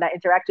 But then when I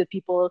interact with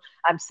people,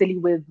 I'm silly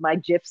with my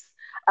gifs.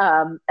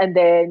 And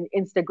then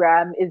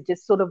Instagram is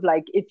just sort of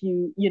like, if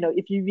you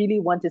really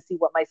want to see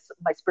what my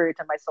spirit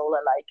and my soul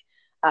are like,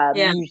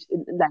 Yeah. like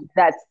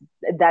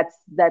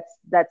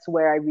that's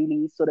where I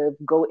really sort of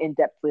go in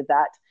depth with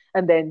that.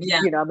 And then Yeah.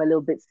 I'm a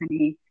little bit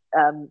silly,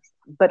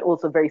 but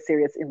also very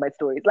serious in my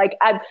stories. Like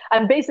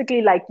I'm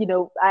basically like,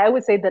 I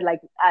always say that,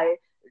 like,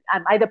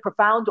 I'm either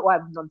profound or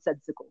I'm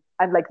nonsensical.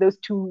 I'm like those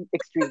two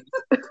extremes,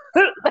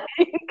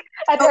 like,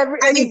 at Oh, every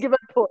I any mean, given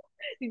point,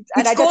 and it's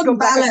I just go called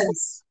back and forth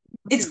balance.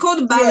 It's between.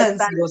 called Yes,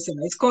 balance, Ngosa.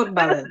 It's called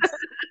balance.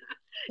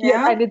 yes,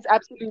 Yeah. and it's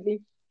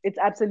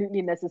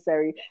absolutely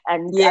necessary.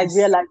 And I Yes.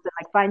 realized that,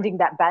 like, finding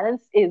that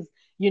balance is,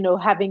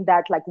 having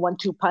that like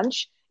 1-2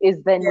 punch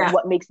is then Yeah.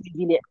 what makes me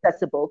really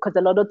accessible. Because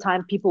a lot of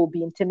time people will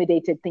be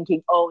intimidated,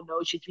 thinking, oh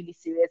no, she's really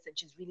serious and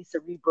she's really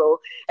cerebral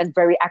and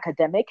very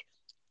academic.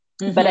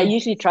 But I Mm-hmm.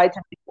 usually try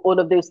to make all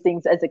of those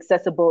things as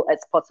accessible as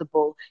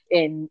possible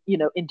in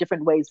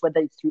different ways,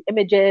 whether it's through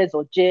images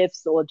or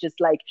GIFs or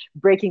just like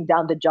breaking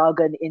down the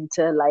jargon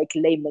into like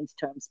layman's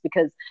terms.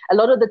 Because a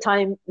lot of the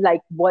time, like,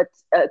 what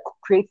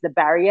creates the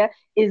barrier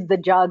is the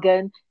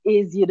jargon,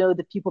 is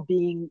the people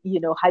being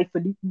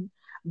highfalutin.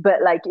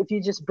 But like, if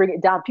you just bring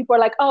it down, people are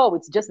like, oh,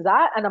 it's just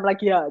that, and I'm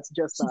like, yeah, it's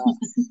just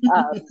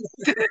that.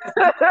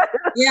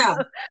 Yeah.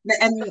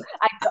 And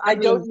I I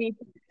don't mean, need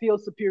to feel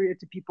superior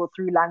to people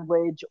through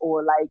language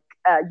or like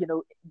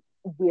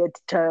weird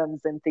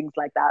terms and things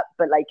like that.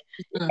 But like,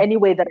 mm, any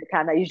way that I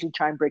can, I usually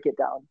try and break it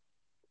down.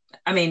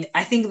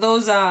 I think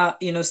those are,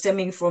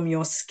 stemming from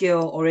your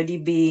skill already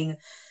being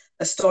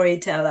a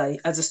storyteller.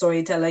 As a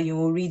storyteller, you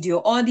will read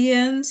your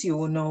audience, you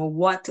will know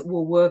what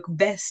will work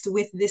best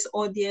with this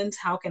audience.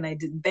 How can I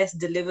best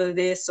deliver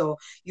this? So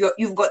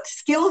you've got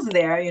skills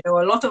there. A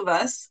lot of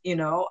us, in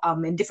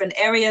different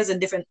areas and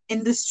different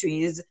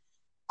industries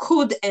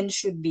could and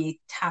should be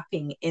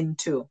tapping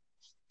into.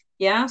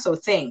 Yeah. So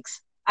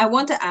thanks. I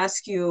want to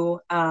ask you,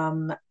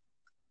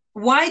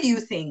 why do you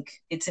think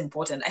it's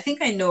important? I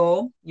think I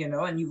know,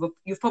 and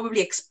you've probably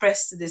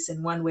expressed this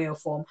in one way or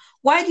form.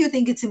 Why do you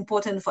think it's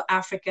important for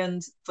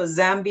Africans, for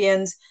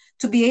Zambians,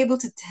 to be able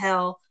to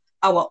tell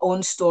our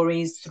own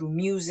stories through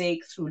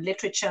music, through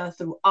literature,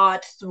 through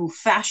art, through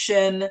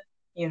fashion,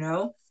 you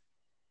know?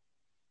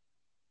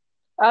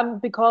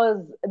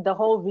 Because the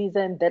whole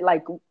reason that,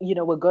 like,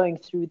 we're going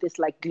through this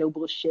like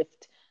global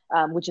shift,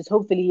 which is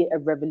hopefully a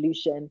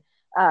revolution,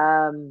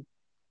 um,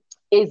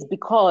 is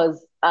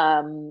because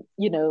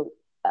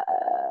uh,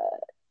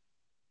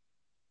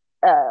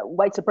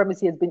 white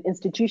supremacy has been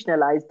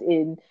institutionalized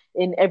in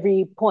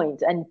every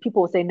point, and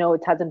people say no,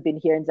 it hasn't been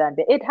here in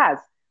Zambia. It has.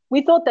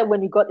 We thought that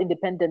when we got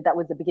independent, that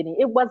was the beginning.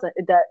 It wasn't.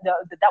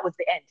 That was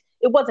the end.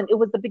 It wasn't. It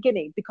was the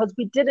beginning, because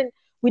we didn't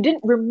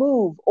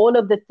remove all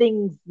of the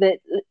things that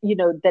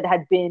that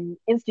had been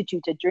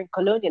instituted during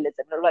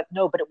colonialism. They're like,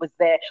 no, but it was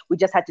there. We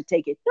just had to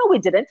take it. No, we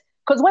didn't,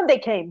 because when they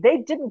came, they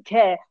didn't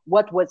care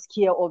what was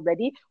here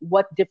already,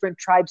 what different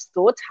tribes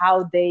thought,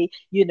 how they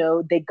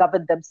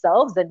governed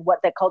themselves, and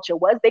what their culture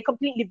was. They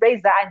completely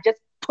raised that and just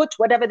put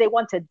whatever they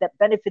wanted that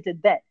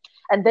benefited them.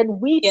 And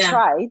then we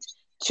tried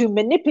to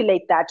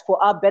manipulate that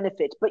for our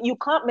benefit. But you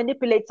can't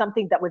manipulate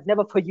something that was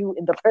never for you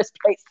in the first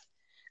place,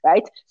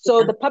 right?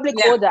 So the Public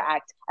Order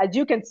Act, as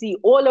you can see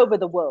all over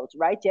the world,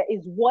 right,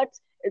 is what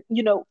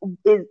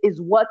is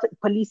what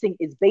policing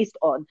is based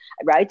on,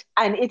 right?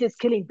 And it is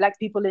killing Black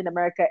people in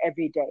America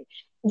every day.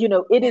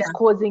 It is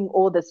causing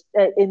all this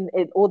in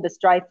all the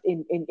strife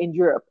in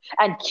Europe.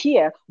 And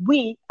here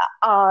we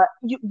are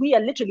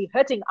literally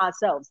hurting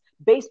ourselves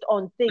based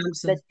on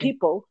things that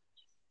people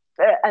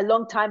a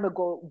long time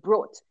ago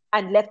brought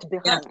and left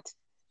behind,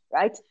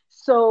 right?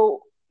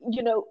 So,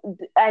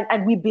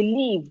 and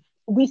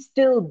we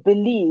still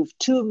believe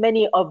too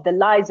many of the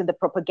lies and the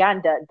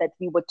propaganda that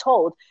we were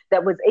told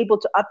that was able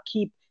to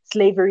upkeep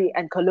slavery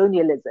and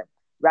colonialism,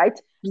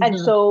 right? And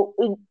so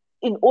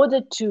in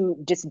order to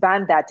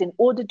disband that, in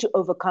order to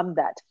overcome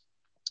that,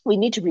 we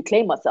need to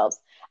reclaim ourselves.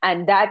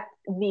 And that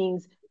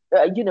means,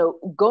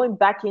 going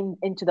back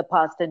into the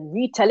past and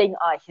retelling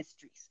our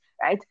histories,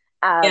 right?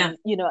 And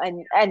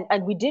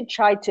we did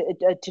try to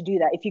do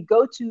that. If you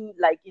go to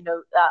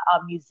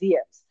our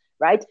museums,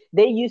 right,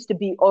 they used to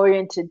be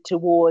oriented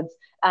towards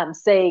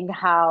saying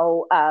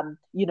how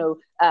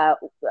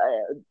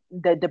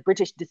the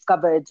British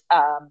discovered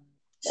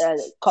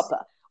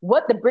copper.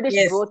 What the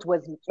British brought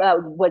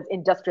was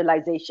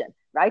industrialization,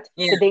 right?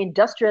 So they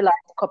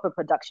industrialized copper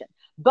production.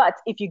 But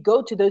if you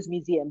go to those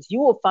museums,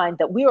 you will find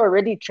that we are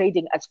already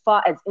trading as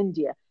far as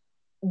India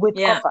with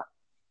copper.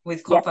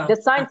 With copper. The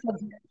sign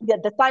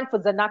for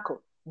Zanaco,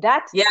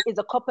 that is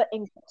a copper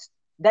ingot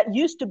that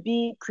used to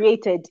be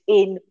created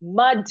in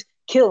mud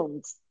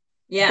kilns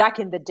back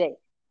in the day.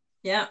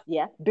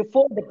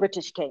 Before the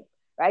British came,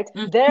 right?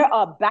 There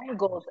are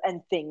bangles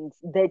and things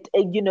that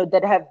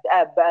that have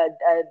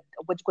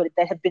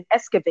that have been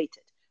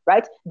excavated,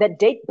 right? That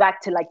date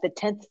back to like the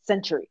 10th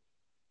century,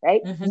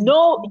 right?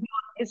 Know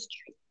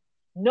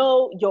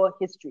your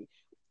history.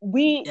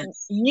 We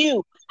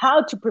knew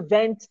how to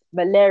prevent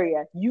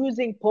malaria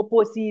using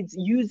pawpaw seeds,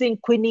 using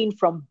quinine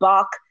from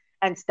bark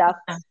and stuff.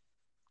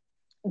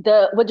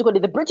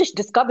 The British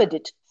discovered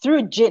it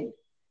through gin.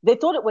 They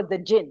thought it was the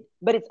gin,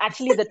 but it's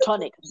actually the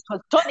tonic.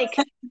 Because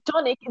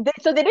tonic.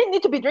 So they didn't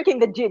need to be drinking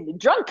the gin.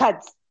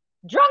 Drunkards.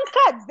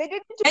 They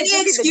didn't need to be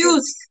drinking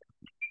excuse.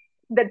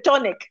 The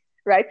tonic,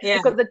 right?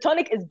 Because the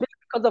tonic is built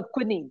because of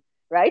quinine,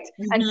 right?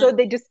 And so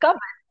they discovered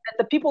that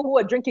the people who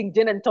were drinking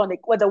gin and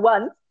tonic were the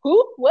ones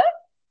who were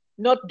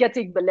not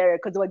getting malaria,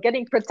 because they were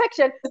getting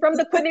protection from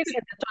the quinine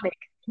and the tonic.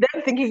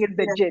 They're thinking it's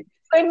the gin.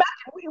 So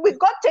imagine we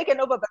got taken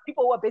over by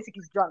people who are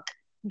basically drunk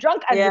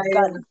and with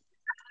guns.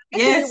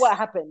 That's really what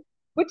happened,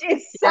 which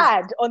is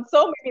sad on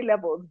so many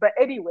levels. But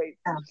anyways,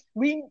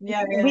 we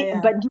are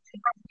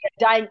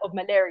dying of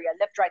malaria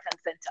left, right, and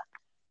center.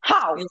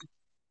 How?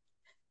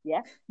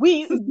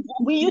 We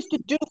used to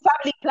do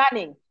family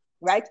planning.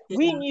 Right,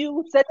 we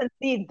knew certain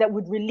seeds that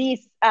would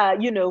release,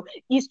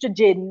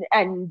 estrogen,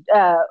 and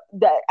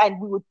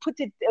we would put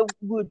it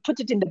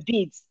in the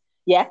beads,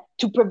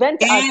 to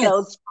prevent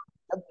ourselves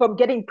from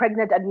getting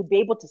pregnant, and we'd be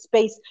able to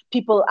space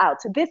people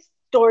out. So this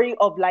story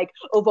of like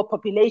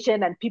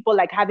overpopulation and people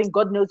like having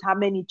God knows how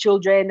many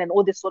children and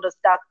all this sort of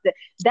stuff,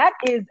 that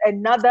is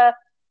another,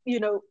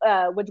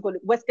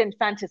 Western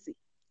fantasy.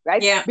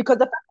 Right? Because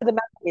the fact of the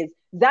matter is,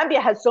 Zambia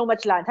has so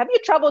much land. Have you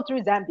traveled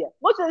through Zambia?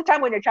 Most of the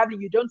time when you're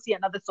traveling, you don't see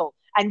another soul.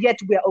 And yet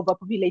we are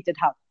overpopulated.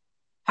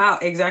 How?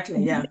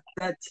 Exactly. Yeah.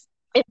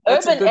 In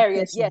urban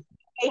areas, yes,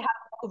 they have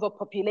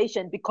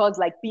overpopulation because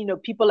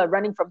people are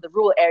running from the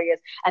rural areas,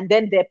 and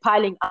then they're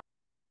piling up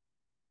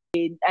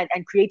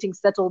and creating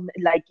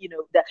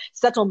the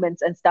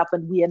settlements and stuff,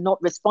 and we are not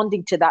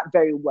responding to that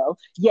very well.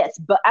 Yes,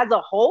 but as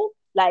a whole,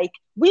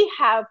 we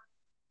have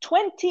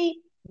 20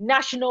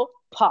 national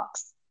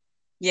parks.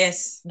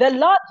 Yes. The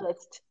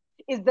largest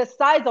is the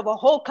size of a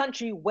whole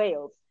country,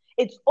 Wales.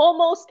 It's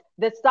almost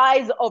the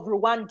size of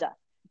Rwanda.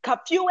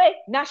 Kafue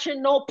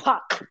National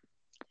Park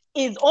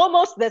is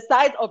almost the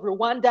size of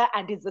Rwanda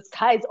and is the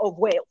size of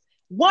Wales.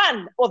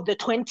 One of the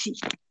 20.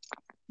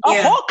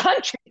 A whole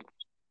country.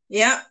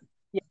 Yeah.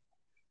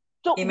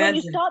 So when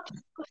you start to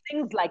do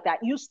things like that,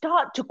 you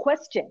start to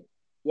question.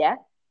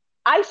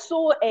 I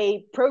saw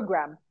a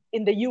program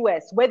in the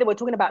US where they were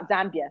talking about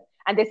Zambia,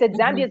 and they said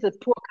Zambia is a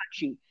poor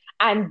country.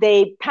 And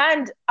they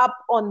panned up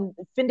on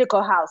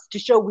Findico House to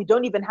show we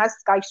don't even have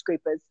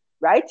skyscrapers,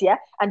 right?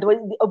 And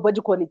what do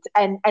you call it?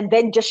 And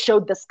then just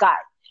showed the sky.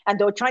 And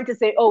they were trying to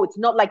say, oh, it's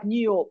not like New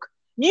York.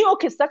 New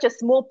York is such a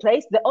small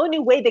place. The only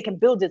way they can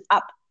build is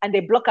up, and they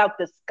block out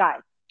the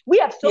sky. We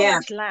have so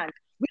much land.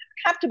 We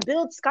don't have to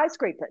build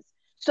skyscrapers.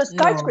 So No.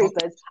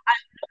 skyscrapers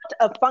are not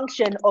a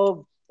function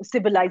of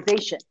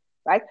civilization,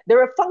 right?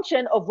 They're a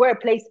function of where a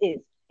place is.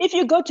 If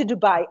you go to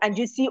Dubai and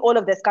you see all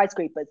of the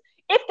skyscrapers,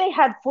 if they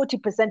had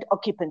 40%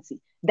 occupancy,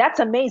 that's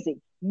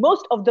amazing.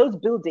 Most of those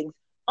buildings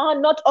are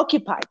not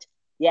occupied.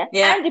 Yeah.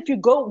 Yeah. And if you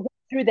go walk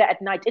through there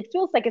at night, it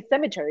feels like a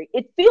cemetery.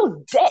 It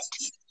feels dead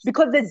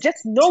because there's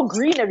just no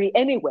greenery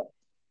anywhere.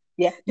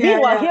 Yeah. Yeah.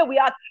 Meanwhile, Yeah. here we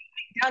are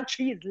down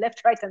trees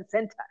left, right, and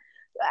center.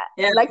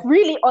 Yeah. Like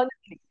really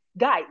honestly,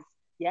 guys,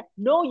 yeah,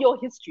 know your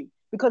history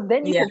because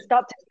then you Yeah. can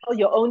start to tell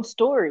your own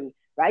story,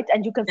 right?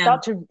 And you can Yeah.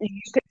 start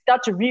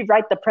to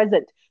rewrite the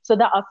present so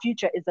that our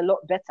future is a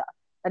lot better.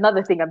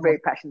 Another thing I'm very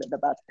passionate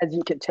about, as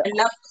you can I tell.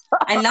 love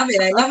I love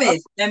it. I love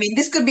it. I mean,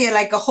 this could be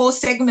like a whole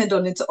segment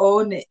on its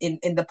own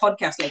in the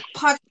podcast, like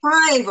part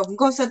 5 of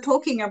Ngosa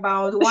talking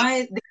about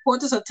why the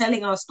importance of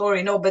telling our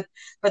story. No, but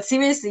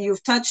seriously,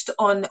 you've touched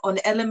on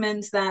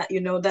elements that,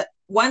 that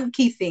one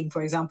key thing,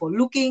 for example,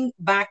 looking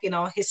back in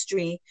our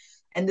history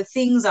and the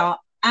things our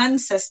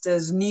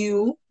ancestors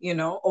knew,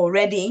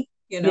 already,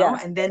 Yeah.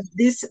 and then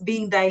this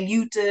being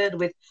diluted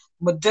with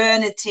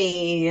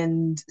modernity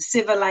and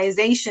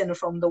civilization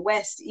from the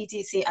West,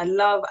 etc.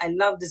 I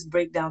love this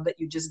breakdown that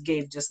you just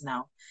gave just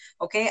now.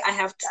 Okay, I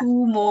have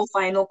 2 more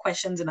final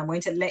questions and I'm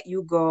going to let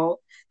you go.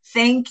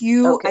 Thank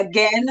you Okay.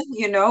 again,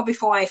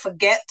 before I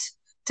forget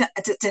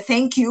to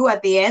thank you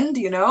at the end,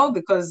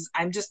 because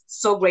I'm just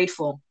so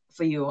grateful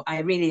for you. I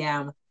really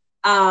am.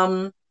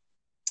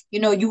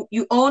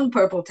 You own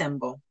Purple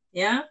Temple,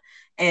 yeah?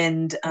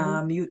 And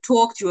you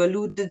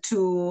alluded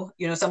to,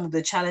 some of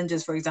the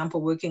challenges, for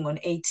example, working on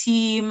a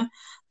team.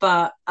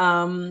 But,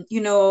 what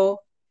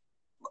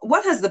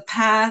has the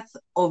path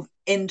of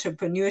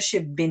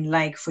entrepreneurship been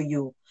like for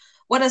you?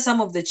 What are some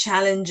of the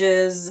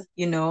challenges,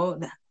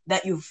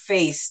 that you've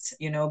faced,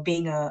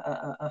 being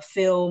a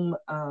film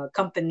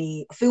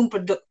company,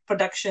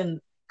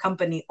 production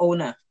company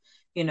owner,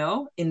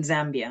 in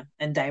Zambia,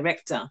 and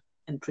director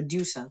and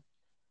producer?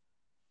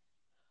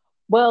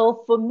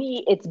 Well, for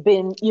me, it's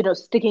been,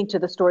 sticking to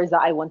the stories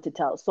that I want to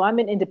tell. So I'm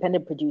an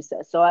independent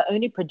producer. So I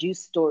only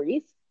produce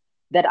stories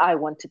that I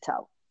want to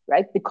tell,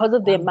 right? Because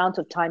of the Wow. amount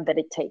of time that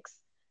it takes,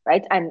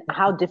 right? And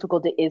how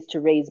difficult it is to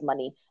raise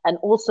money. And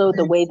also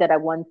the way that I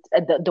want,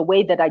 the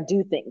way that I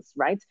do things,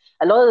 right?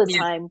 A lot of the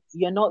Yeah. time,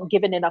 you're not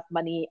given enough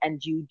money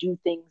and you do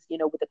things,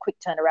 with a quick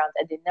turnaround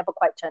and they never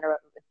quite turn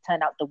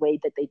out the way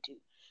that they do.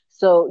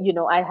 So,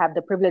 I have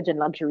the privilege and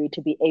luxury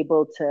to be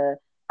able to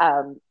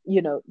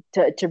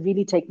to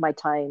really take my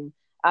time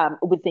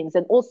with things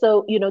and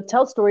also,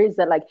 tell stories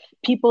that like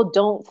people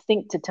don't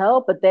think to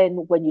tell, but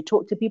then when you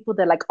talk to people,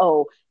 they're like,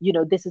 oh,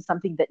 this is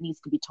something that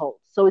needs to be told.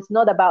 So it's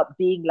not about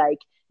being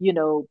like,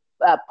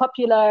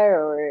 popular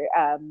or,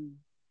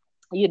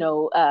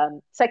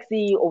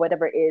 sexy or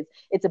whatever it is.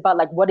 It's about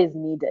like what is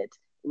needed,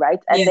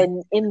 right? And Yeah.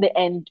 then in the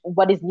end,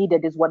 what is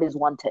needed is what is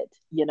wanted,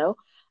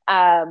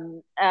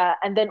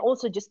 and then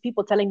also just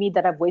people telling me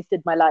that I've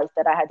wasted my life,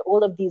 that I had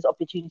all of these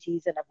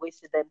opportunities and I've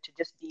wasted them to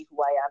just be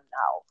who I am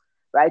now,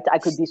 right? I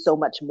could be so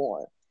much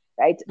more,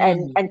 right?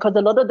 And because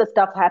a lot of the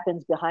stuff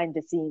happens behind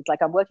the scenes.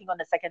 Like I'm working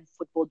on a second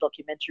football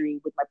documentary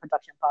with my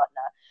production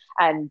partner,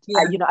 and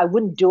Yeah. I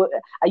wouldn't do it.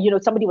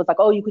 Somebody was like,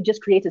 "Oh, you could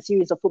just create a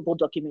series of football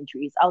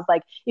documentaries." I was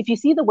like, if you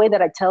see the way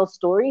that I tell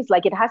stories,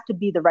 like it has to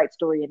be the right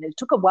story, and it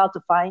took a while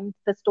to find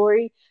the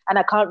story, and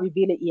I can't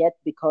reveal it yet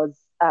because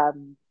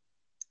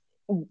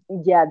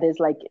yeah, there's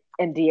like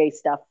NDA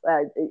stuff.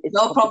 It's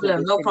No problem.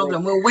 complicated No anyway.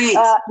 problem. We'll wait.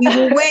 Uh, We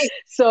will wait.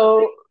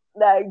 so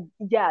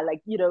yeah,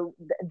 like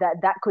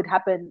that could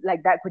happen.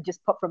 Like that could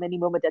just pop from any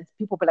moment, and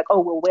people be like,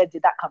 "Oh, well, where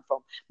did that come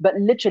from?" But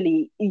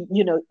literally,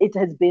 it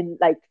has been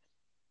like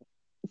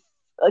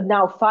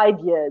now 5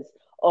 years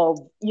of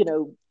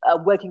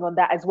working on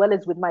that, as well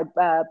as with my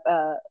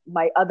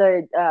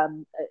other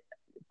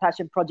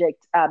passion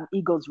project,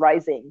 Eagles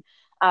Rising,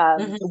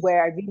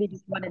 where I really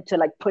just wanted to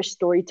like push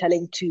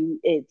storytelling to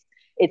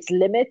its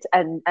limit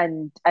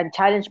and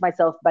challenge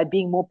myself by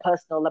being more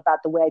personal about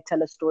the way I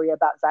tell a story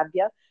about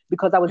Zambia,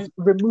 because I was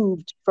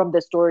removed from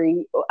the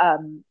story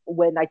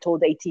when I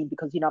told 18,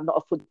 because I'm not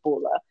a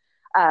footballer.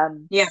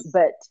 Yeah.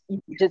 But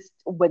just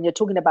when you're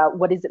talking about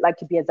what is it like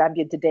to be a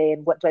Zambian today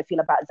and what do I feel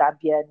about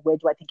Zambia and where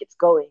do I think it's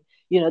going,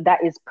 that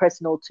is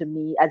personal to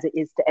me as it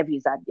is to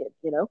every Zambian,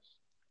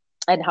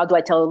 and how do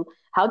I tell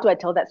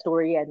that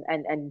story,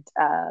 and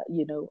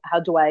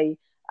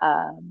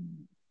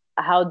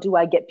how do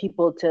I get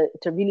people to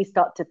really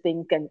start to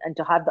think and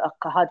to have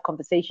the hard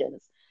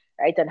conversations,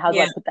 right? And how do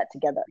I Yeah. put that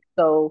together?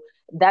 So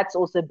that's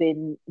also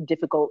been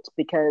difficult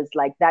because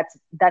like that's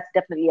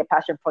definitely a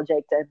passion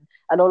project, and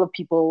a lot of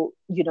people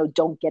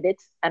don't get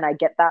it, and I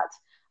get that.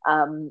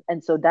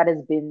 And so that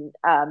has been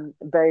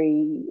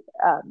very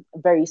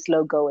very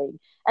slow going.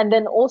 And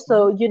then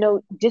also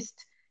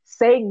just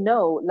saying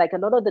no, like a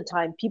lot of the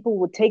time people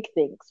will take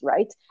things,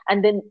 right?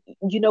 And then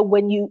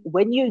when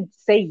you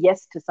say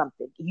yes to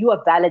something, you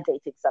are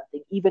validating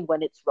something even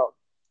when it's wrong.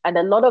 And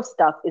a lot of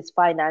stuff is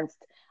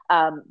financed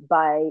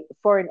by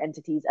foreign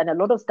entities, and a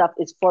lot of stuff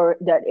is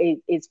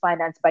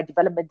financed by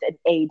development and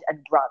aid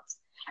and grants.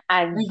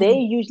 and they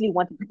Mm-hmm. usually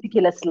want a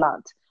particular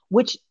slant,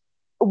 which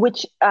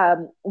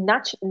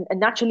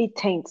naturally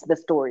taints the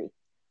story,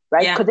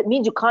 right? Yeah. Because it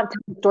means you can't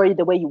tell the story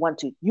the way you want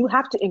to. You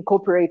have to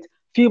incorporate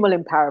female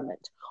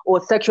empowerment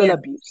or sexual Yeah.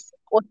 abuse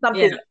or Yeah.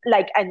 something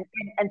like, and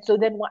so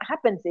then what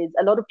happens is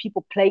a lot of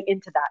people play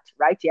into that,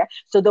 right? Yeah.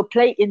 So they'll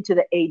play into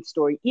the AIDS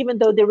story, even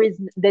though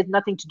there's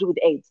nothing to do with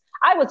AIDS.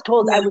 I was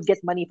told I Yeah. would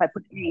get money if I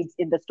put AIDS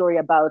in the story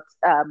about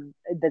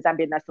the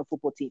Zambian national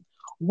football team.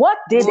 What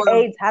did Wow.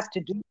 AIDS have to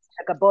do with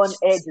the Gabon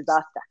air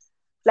disaster?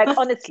 Like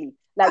honestly,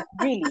 like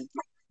really,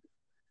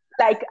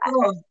 like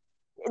Oh,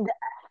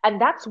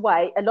 and that's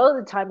why a lot of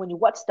the time when you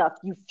watch stuff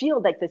you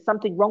feel like there's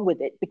something wrong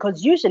with it,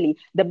 because usually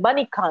the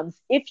money comes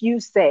if you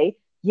say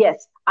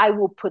yes, I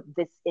will put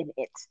this in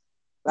it,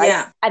 right?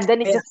 yeah. And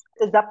then it Yeah. just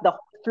messes up the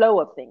flow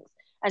of things.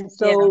 And Yeah.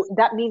 so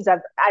that means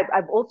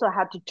I've also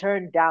had to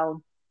turn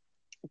down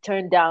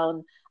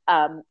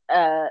a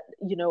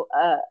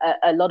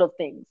lot of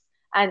things.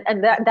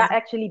 And that Okay.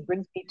 actually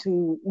brings me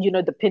to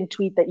the pin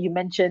tweet that you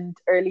mentioned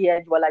earlier,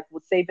 and you were like,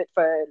 we'll save it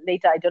for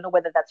later. I don't know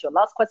whether that's your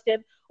last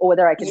question or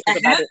whether I can talk Yeah.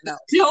 about it now.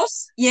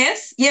 Close.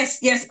 Yes. Yes.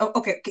 Yes. Oh,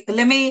 okay. Okay.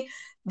 Let me,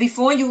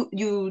 before you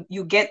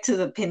get to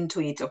the pin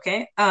tweet.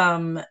 Okay.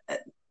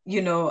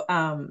 You know,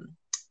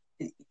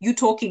 you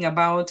talking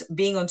about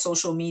being on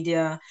social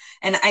media,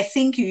 and I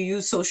think you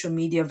use social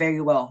media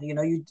very well.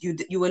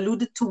 You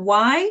alluded to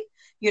why.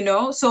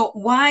 So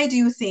why do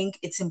you think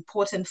it's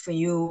important for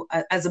you,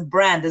 as a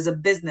brand, as a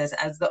business,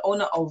 as the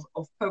owner of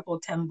Purple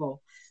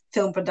Temple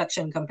Film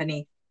Production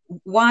Company?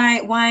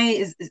 Why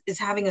is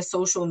having a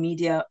social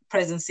media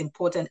presence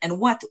important? And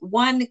what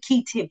one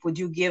key tip would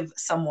you give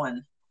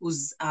someone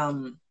who's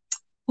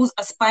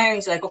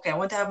aspiring to, like, okay, I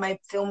want to have my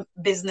film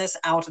business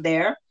out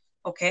there.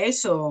 Okay,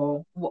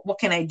 so what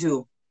can I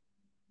do?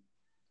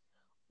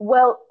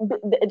 Well,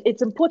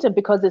 it's important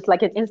because it's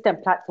like an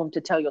instant platform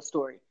to tell your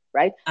story,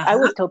 right? I Uh-huh.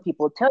 always tell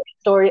people, tell your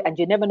story, and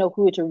you never know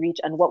who to reach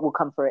and what will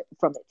come from it.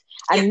 Yeah.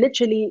 And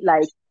literally,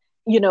 like,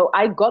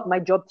 I got my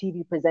job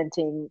TV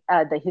presenting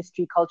the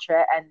history,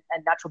 culture, and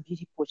natural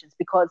beauty portions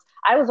because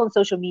I was on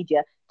social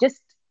media, just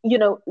you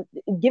know,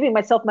 giving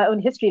myself my own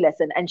history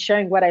lesson and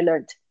sharing what I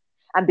learned.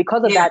 And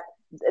because of Yeah. that,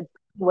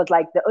 was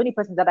like the only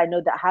person that I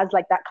know that has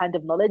like that kind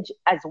of knowledge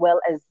as well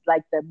as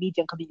like the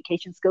media and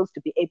communication skills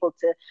to be able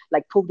to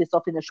like pull this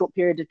off in a short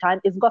period of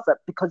time is Gossip,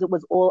 because it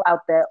was all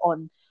out there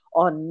on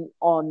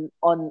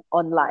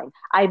online.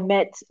 I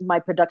met my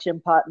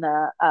production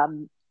partner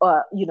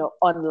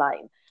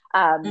online.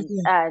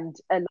 Mhm. And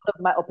a lot of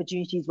my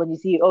opportunities when you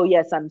see, oh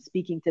yes, I'm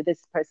speaking to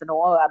this person,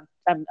 or oh,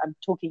 I'm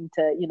talking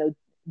to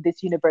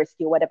this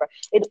university or whatever,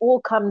 it all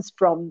comes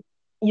from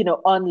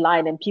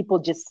online, and people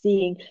just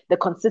seeing the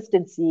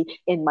consistency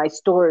in my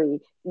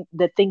story,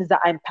 the things that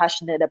I'm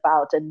passionate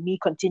about, and me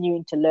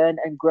continuing to learn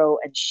and grow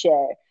and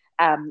share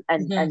Mhm.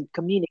 and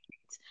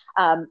communicate.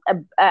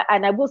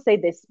 And I will say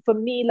this, for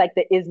me, like,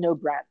 there is no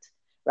brand,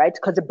 right?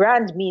 Because a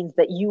brand means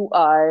that you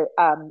are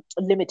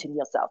limiting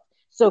yourself.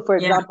 So for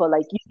Yeah. example,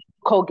 like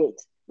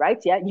Colgate,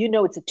 right? Yeah,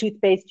 it's a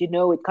toothpaste,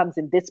 it comes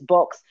in this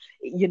box,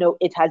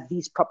 it has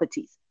these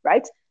properties,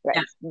 right? Yeah.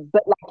 Right.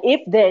 But like,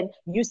 if then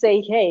you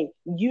say, hey,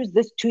 use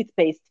this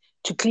toothpaste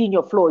to clean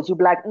your floors, you'll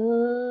be like,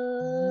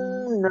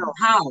 no,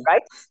 How?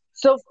 right?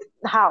 So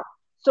how?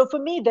 So for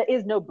me, there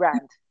is no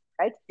brand,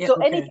 right? Yeah. So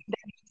Okay. anything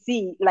that you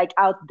see like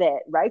out there,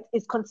 right,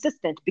 is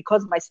consistent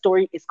because my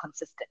story is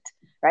consistent,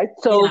 right?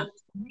 Yeah. So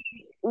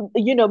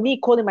me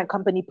calling my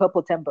company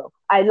Purple Tempo.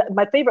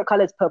 My favorite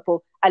color is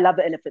purple. I love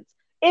the elephants.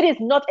 It is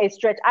not a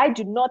stretch. I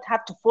do not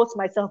have to force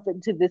myself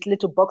into this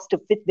little box to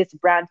fit this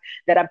brand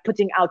that I'm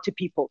putting out to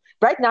people.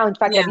 Right now, in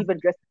fact, Yeah. I've even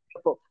dressed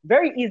purple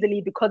very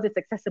easily because it's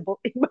accessible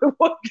in my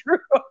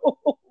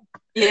wardrobe.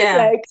 Yeah.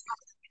 Like,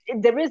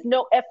 there is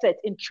no effort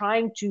in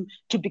trying to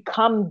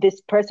become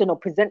this person or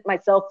present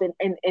myself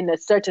in a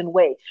certain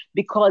way,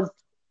 because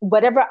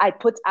whatever I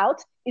put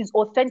out is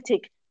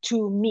authentic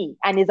to me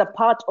and is a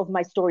part of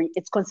my story.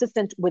 It's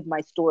consistent with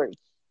my story.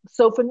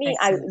 So for me,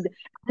 I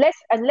Excellent.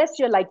 unless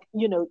you're like,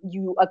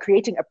 you are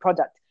creating a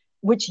product,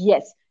 which,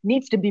 yes,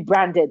 needs to be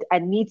branded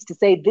and needs to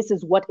say this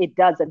is what it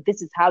does and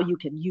this is how you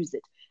can use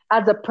it.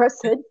 As a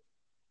person,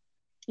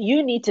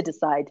 you need to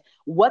decide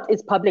what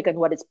is public and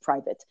what is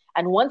private.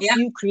 And once Yeah.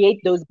 you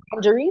create those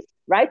boundaries,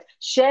 right,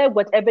 share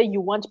whatever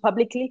you want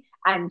publicly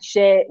and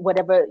share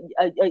whatever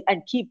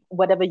and keep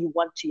whatever you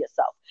want to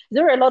yourself.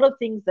 There are a lot of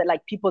things that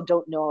like people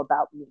don't know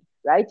about me,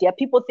 right? Yeah,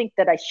 people think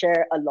that I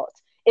share a lot.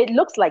 It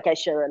looks like I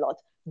share a lot,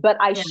 but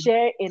I Yeah.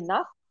 share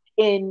enough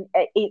in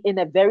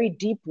a very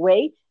deep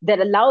way that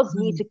allows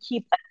me Mhm. to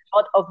keep a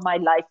lot of my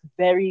life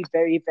very,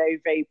 very, very,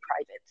 very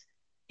private,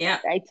 Yeah.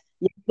 right?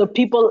 Yeah. So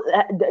people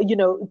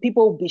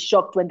will be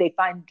shocked when they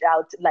find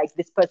out like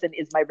this person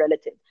is my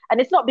relative,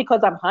 and it's not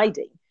because I'm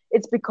hiding.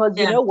 It's because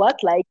you Yeah. know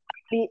what, like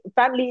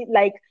family,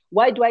 like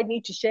why do I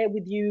need to share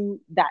with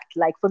you that?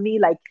 Like for me,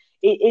 like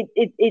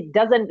it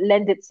doesn't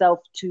lend itself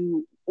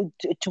to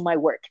my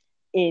work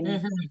in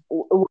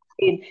Mhm.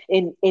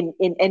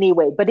 in any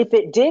way. But if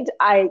it did,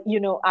 I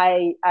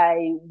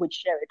would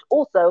share it.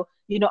 Also,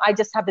 I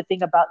just have the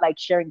thing about like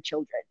sharing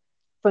children.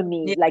 for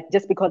me, Yeah. like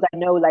just because I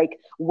know like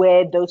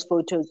where those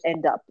photos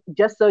end up.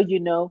 Just so you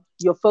know,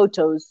 your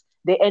photos,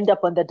 they end up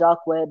on the dark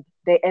web,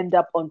 they end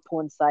up on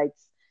porn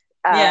sites.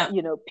 Yeah.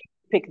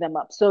 Pick them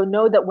up. So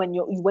know that when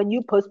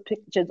you post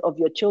pictures of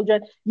your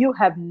children, you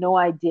have no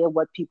idea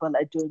what people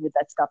are doing with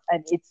that stuff,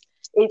 and it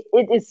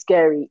is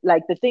scary.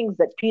 Like the things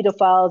that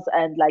pedophiles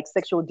and like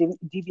sexual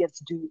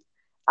deviants do.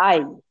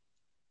 I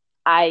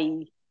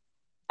I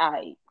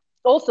I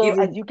also, as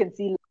Even you can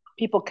see,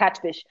 people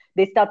catfish.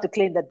 They start to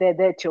claim that they're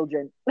their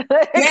children.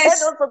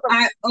 yes. All sorts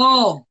of,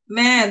 Oh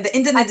man, the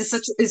internet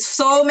is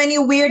so many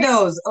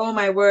weirdos. Oh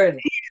my word.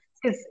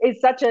 it's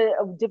such a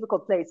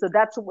difficult place. So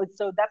that's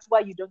why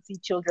you don't see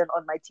children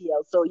on my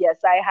TL. So yes,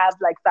 I have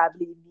like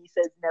family,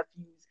 nieces,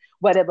 nephews,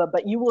 whatever,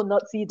 but you will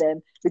not see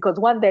them because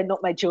one, they're not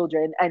my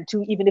children, and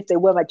two, even if they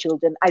were my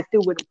children, I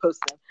still wouldn't post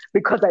them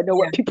because I know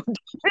Yeah. what people do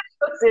with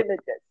those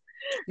images,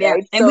 Yeah.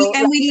 right? And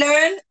So we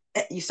learn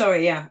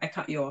sorry, yeah, I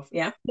cut you off.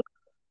 Yeah.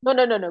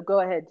 no,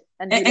 go ahead.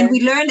 And we And we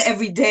learn. learn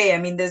every day. I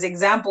mean, there's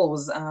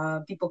examples,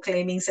 people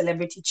claiming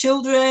celebrity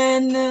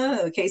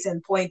children. Case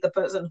in point, the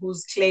person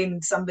who's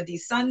claimed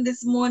somebody's son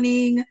this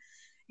morning.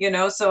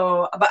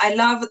 So, but I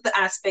love the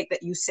aspect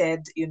that you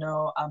said,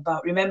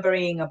 about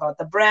remembering about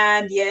the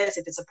brand. Yes,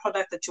 if it's a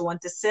product that you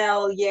want to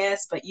sell,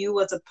 yes, but you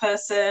as a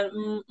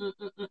person,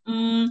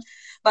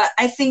 but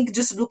I think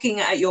just looking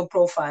at your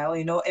profile,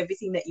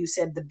 everything that you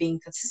said, the being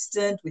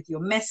consistent with your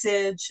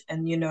message and,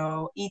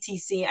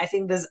 etc. I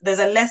think there's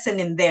a lesson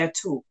in there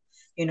too,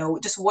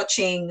 just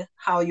watching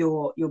how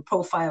your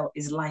profile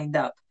is lined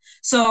up.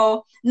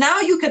 So now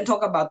you can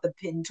talk about the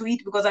pin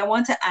tweet, because I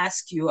want to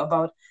ask you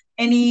about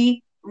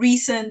any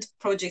recent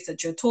projects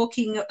that you're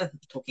talking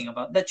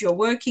about, that you're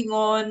working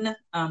on,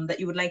 that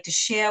you would like to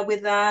share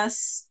with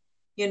us.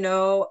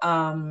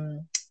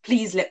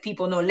 Please let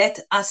people know, let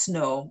us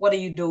know, what are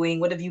you doing,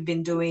 what have you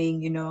been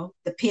doing,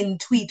 the pin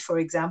tweet, for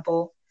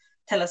example.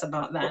 Tell us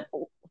about that.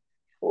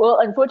 Well,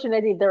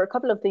 unfortunately, there are a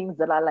couple of things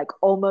that are like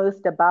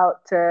almost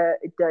about to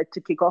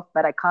kick off,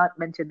 but I can't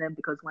mention them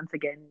because once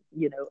again,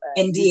 legal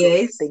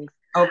NDAs. things.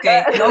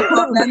 Okay, no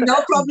problem, no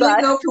problem,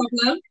 but no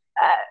problem.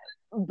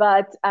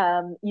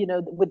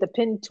 with the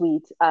pin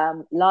tweet,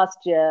 last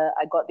year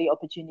I got the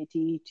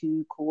opportunity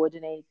to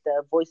coordinate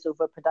the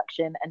voiceover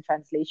production and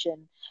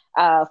translation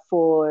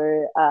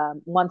for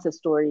Once a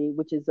Story,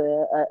 which is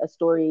a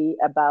story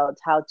about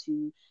how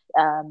to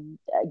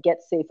get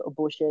safe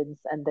abortions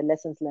and the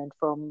lessons learned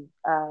from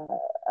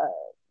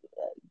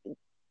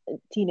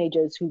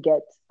teenagers who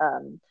get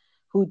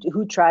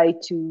who try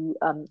to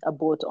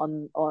abort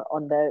on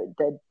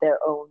their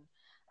own.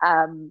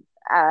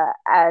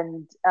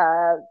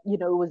 It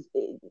was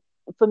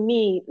for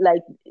me,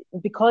 like,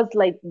 because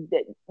like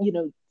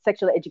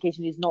sexual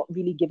education is not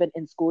really given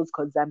in schools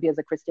because Zambia is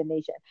a Christian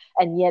nation,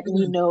 and yet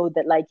we know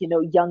that like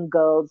young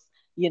girls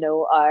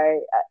are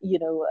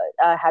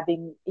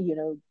having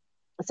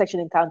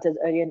sexual encounters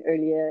earlier and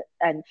earlier,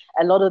 and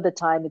a lot of the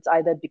time it's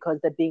either because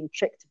they're being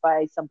tricked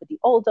by somebody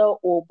older,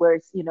 or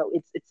worse,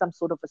 it's some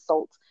sort of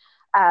assault.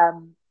 I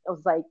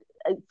was like,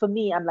 for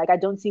me, I'm like, I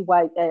don't see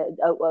why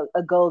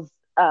a girl's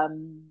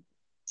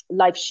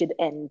life should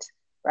end,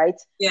 right?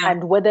 Yeah.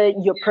 And whether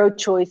you're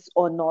pro-choice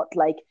or not,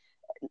 like,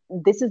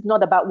 this is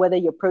not about whether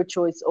you're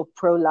pro-choice or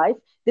pro-life.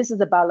 This is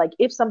about like,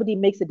 if somebody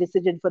makes a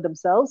decision for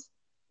themselves,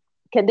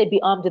 can they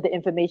be armed with the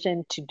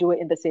information to do it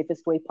in the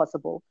safest way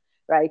possible,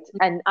 right?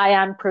 And I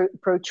am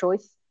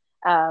pro-choice,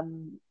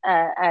 and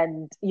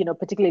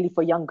particularly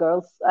for young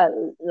girls,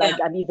 like,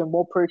 Yeah. I'm even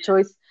more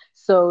pro-choice.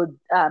 So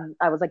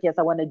I was like, yes,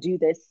 I want to do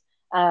this,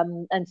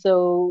 and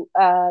so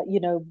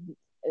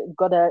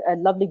got a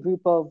lovely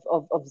group of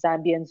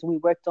Zambians. We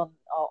worked on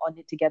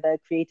it together,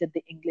 created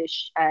the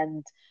English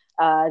and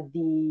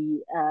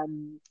the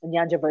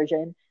Nyanja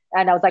version.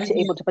 And I was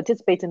actually able to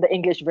participate in the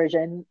English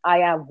version.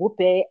 I am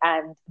Wupe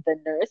and the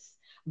nurse,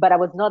 but I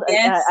was not.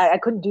 Yes. I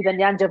couldn't do the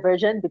Nyanja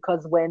version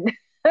because when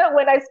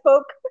when I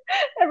spoke,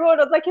 everyone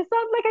was like, "You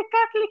sound like a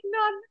Catholic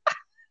nun."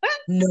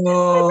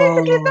 I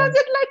basically No.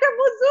 sounded like a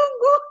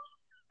Muzungu.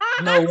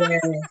 No way.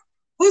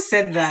 Who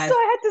said So that?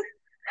 I had to.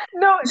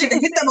 No, You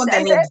should hit them on the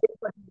head.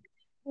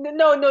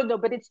 no,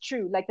 but it's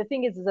true. Like, the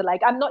thing is that,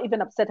 like, I'm not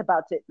even upset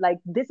about it. Like,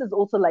 this is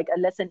also like a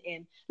lesson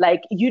in,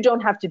 like, you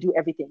don't have to do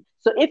everything.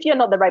 So if you're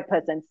not the right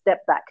person,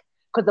 step back,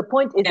 because the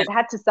point is Yeah. it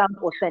had to sound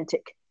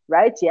authentic,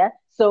 right? Yeah.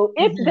 So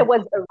if there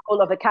was a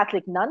role of a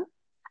Catholic nun,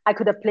 I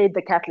could have played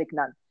the Catholic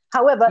nun.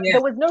 However, Yeah.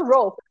 there was no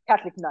role for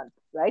Catholic nun,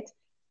 right?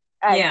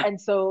 and Yeah. and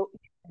so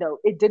no,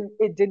 it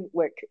didn't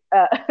work.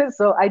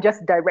 So I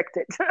just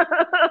directed.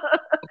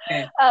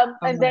 Okay. All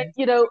And then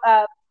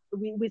right.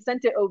 we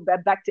sent it over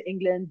back to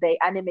England. They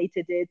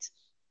animated it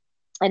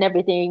and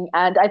everything,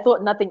 and I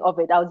thought nothing of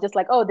it. I was just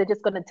like, oh, they're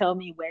just going to tell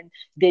me when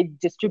they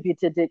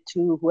distributed it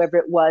to whoever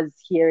it was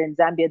here in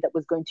Zambia that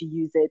was going to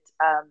use it,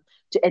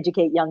 to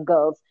educate young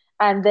girls.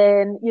 And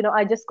then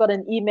I just got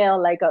an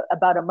email like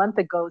about a month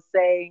ago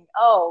saying,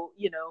 oh,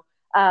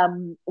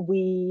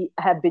 we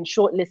have been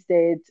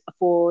shortlisted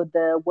for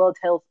the World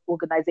Health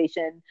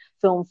Organization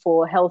Film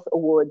for Health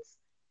Awards.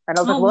 And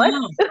I was like, Oh what?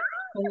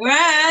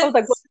 wow. I was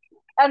like, what?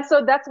 Congrats. And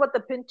so that's what the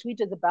pinned tweet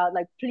is about.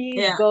 Like, please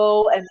Yeah.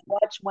 go and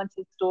watch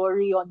Wanted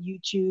Story on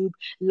YouTube,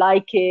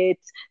 like it,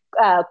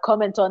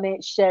 comment on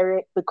it, share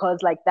it,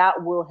 because like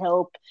that will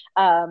help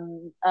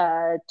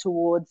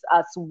towards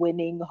us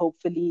winning,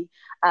 hopefully.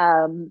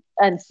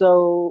 And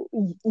so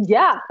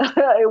yeah,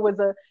 it was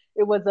a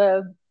it was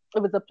a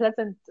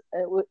pleasant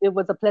it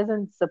was a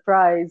pleasant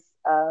surprise,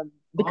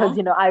 because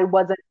Oh, I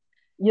wasn't,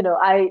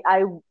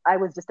 I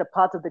was just a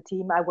part of the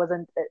team. I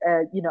wasn't,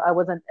 I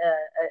wasn't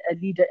a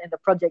leader in the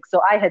project,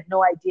 so I had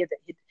no idea that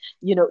it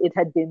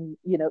had been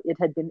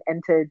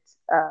entered,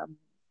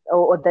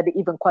 or that it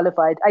even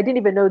qualified. I didn't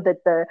even know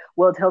that the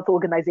World Health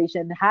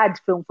Organization had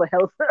Film for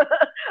Health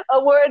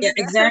awards. yeah,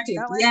 exactly.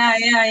 Now I Yeah,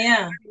 yeah,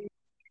 yeah.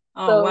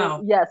 Oh, so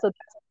wow. yeah, so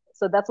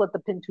that's what the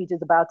pin tweet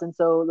is about. And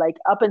so like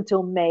up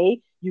until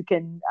May, you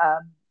can,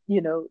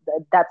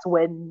 that's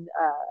when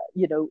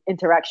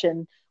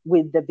interaction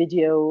with the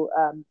video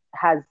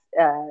has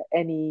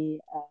any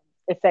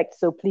effect.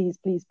 So please,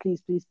 please,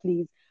 please, please,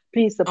 please,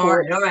 please All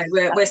support. right, all right.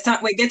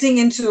 We're getting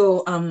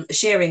into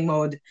sharing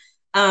mode.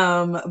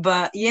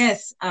 But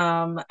yes,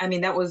 I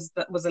mean that was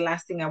the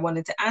last thing I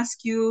wanted to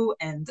ask you.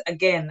 And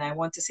again, I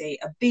want to say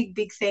a big,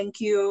 big thank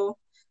you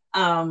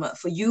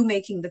for you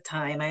making the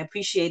time. I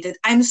appreciate it.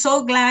 I'm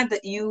so glad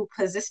that you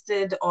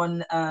persisted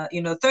on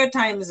third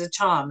time is a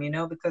charm,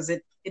 because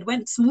it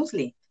went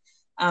smoothly.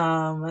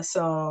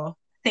 So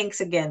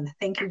thanks again.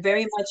 Thank you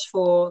very much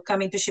for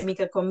coming to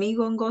Shimika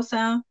Conmigo,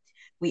 Ngosa.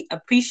 We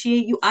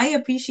appreciate you. I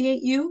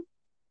appreciate you.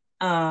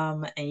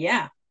 And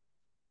yeah,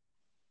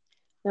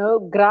 No,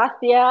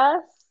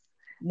 gracias.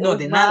 It no was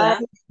de my nada.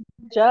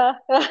 pleasure.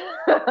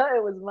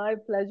 It was my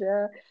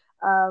pleasure.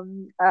 I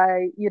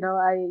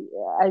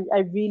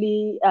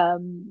really,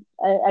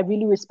 I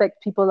really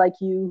respect people like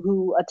you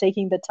who are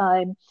taking the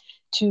time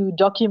to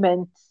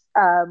document,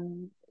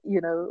 who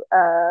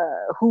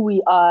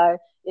we are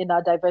in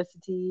our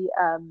diversity,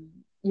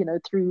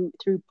 through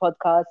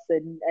podcasts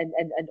and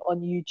on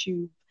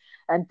YouTube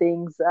and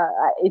things.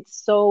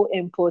 It's so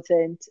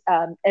important.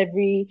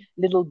 Every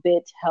little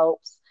bit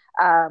helps.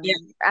 Yeah,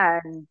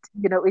 And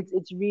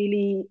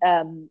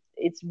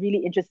it's really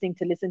interesting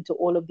to listen to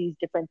all of these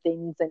different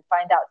things and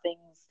find out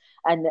things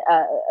and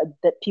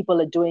that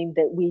people are doing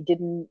that we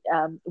didn't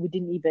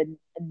even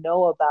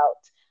know about.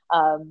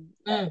 um,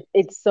 mm,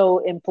 it's so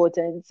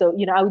important. So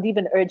I would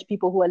even urge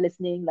people who are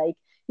listening, like,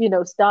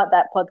 start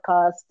that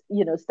podcast,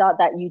 start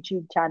that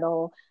YouTube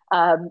channel.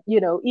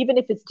 Even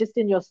if it's just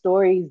in your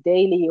stories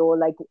daily, or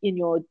like in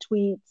your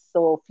tweets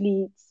or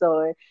fleets,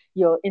 or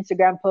your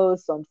Instagram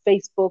posts on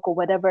Facebook or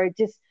whatever.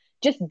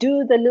 Just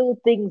do the little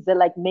things that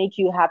like make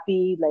you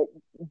happy, like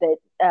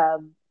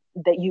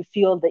that you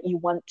feel that you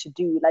want to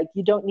do. Like,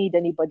 you don't need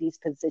anybody's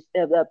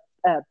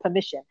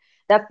permission.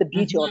 That's the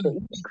beauty of it. mhm.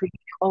 You can create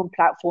your own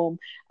platform.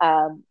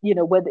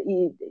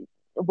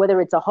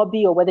 Whether it's a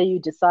hobby, or whether you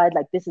decide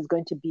like this is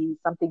going to be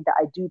something that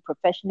I do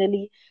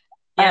professionally.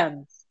 Yeah,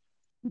 um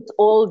it's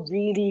all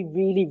really,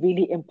 really,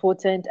 really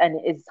important, and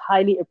is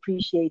highly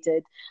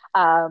appreciated.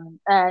 And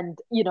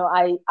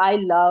I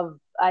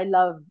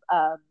love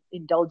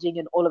indulging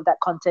in all of that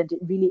content. It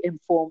really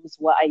informs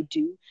what I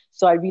do.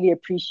 So I really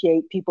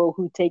appreciate people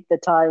who take the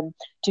time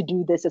to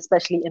do this,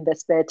 especially in their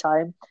spare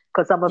time,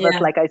 because some of us, yeah.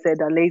 like I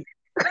said, are lazy.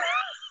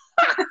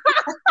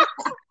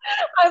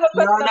 I'm a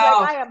No, person, I'm like, no.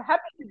 I am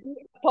happy to be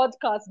a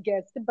podcast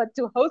guest, but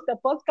to host a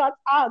podcast,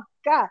 oh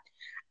God.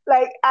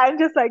 Like, I'm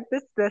just like,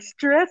 this, the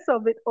stress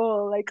of it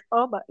all. Like,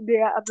 oh my,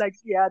 yeah, I'm like,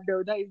 yeah,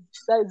 no, that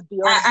is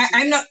beyond I, me.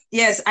 I'm not,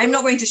 yes, I'm not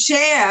So, going to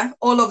share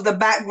all of the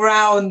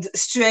background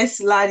stress,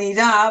 la di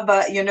da,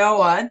 but you know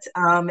what?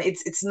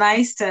 It's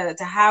nice to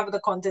have the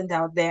content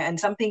out there, and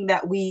something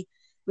that we've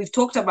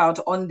talked about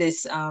on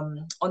this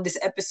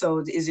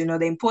episode is,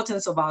 the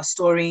importance of our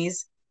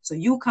stories. So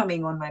you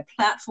coming on my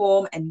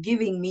platform and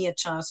giving me a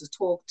chance to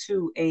talk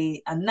to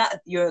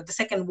you're the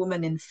second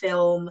woman in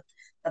film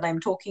that I'm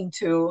talking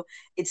to.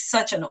 It's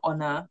such an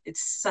honor.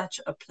 It's such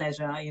a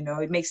pleasure.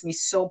 It makes me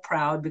so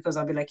proud, because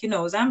I'll be like,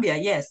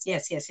 Zambia, yes,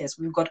 yes, yes, yes.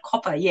 We've got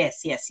copper. Yes,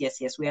 yes, yes,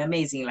 yes. We're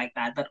amazing like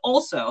that. But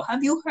also,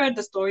 have you heard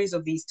the stories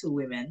of these two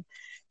women?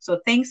 So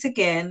thanks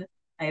again.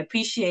 I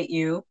appreciate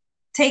you.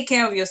 Take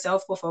care of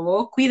yourself, por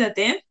favor.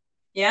 Cuídate.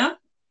 Yeah.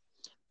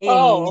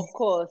 oh, Eh, of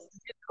course.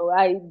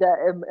 What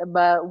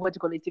do you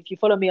call it? If you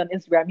follow me on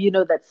Instagram, you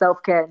know that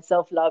self care and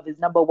self love is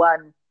number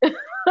one.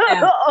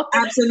 yeah,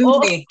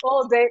 absolutely.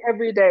 All day,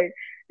 every day.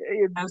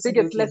 Biggest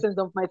Absolutely. lessons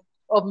of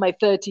my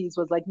 30s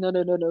was like, no,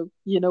 no, no,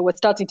 no. We're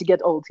starting to get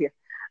old here.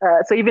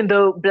 So even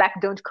though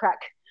black don't crack,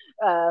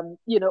 on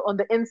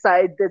the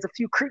inside there's a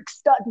few creaks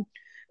starting.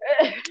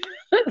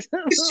 so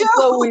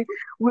Sure.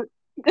 we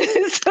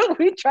so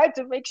we try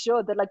to make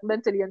sure that, like,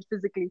 mentally and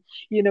physically,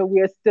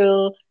 we are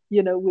still, we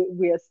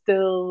are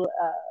still,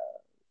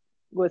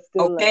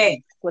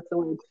 Okay. what's the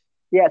word?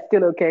 Yeah,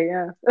 still okay.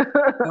 Yeah.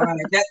 All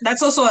right.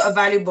 That's also a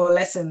valuable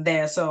lesson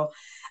there. So,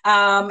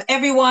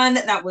 everyone,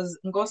 that was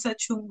Ngosa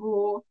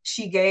Chungu.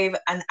 She gave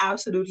an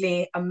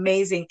absolutely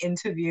amazing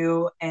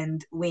interview,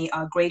 and we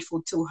are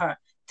grateful to her.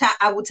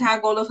 I will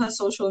tag all of her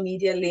social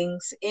media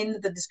links in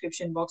the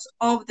description box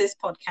of this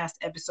podcast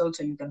episode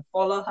so you can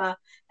follow her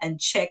and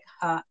check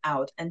her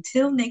out.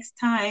 Until next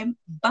time,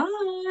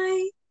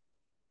 bye.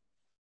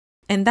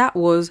 And that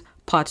was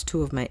part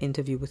 2 of my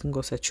interview with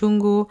Ngosa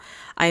Chungu.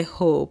 I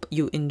hope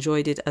you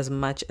enjoyed it as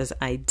much as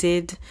I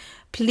did.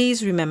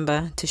 Please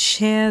remember to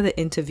share the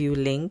interview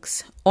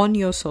links on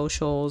your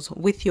socials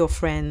with your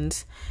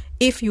friends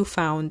if you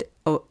found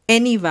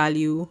any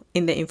value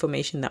in the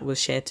information that was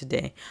shared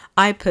today.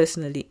 I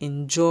personally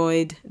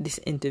enjoyed this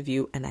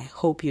interview and I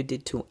hope you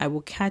did too. I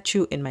will catch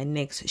you in my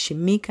next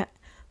Shimika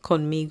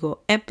Conmigo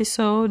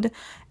episode,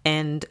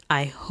 and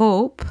I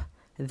hope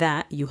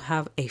that you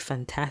have a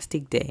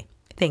fantastic day.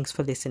 Thanks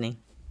for listening.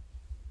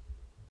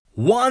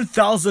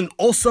 1000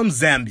 Awesome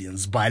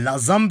Zambians by La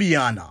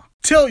Zambiana.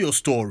 Tell your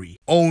story,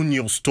 own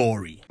your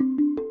story.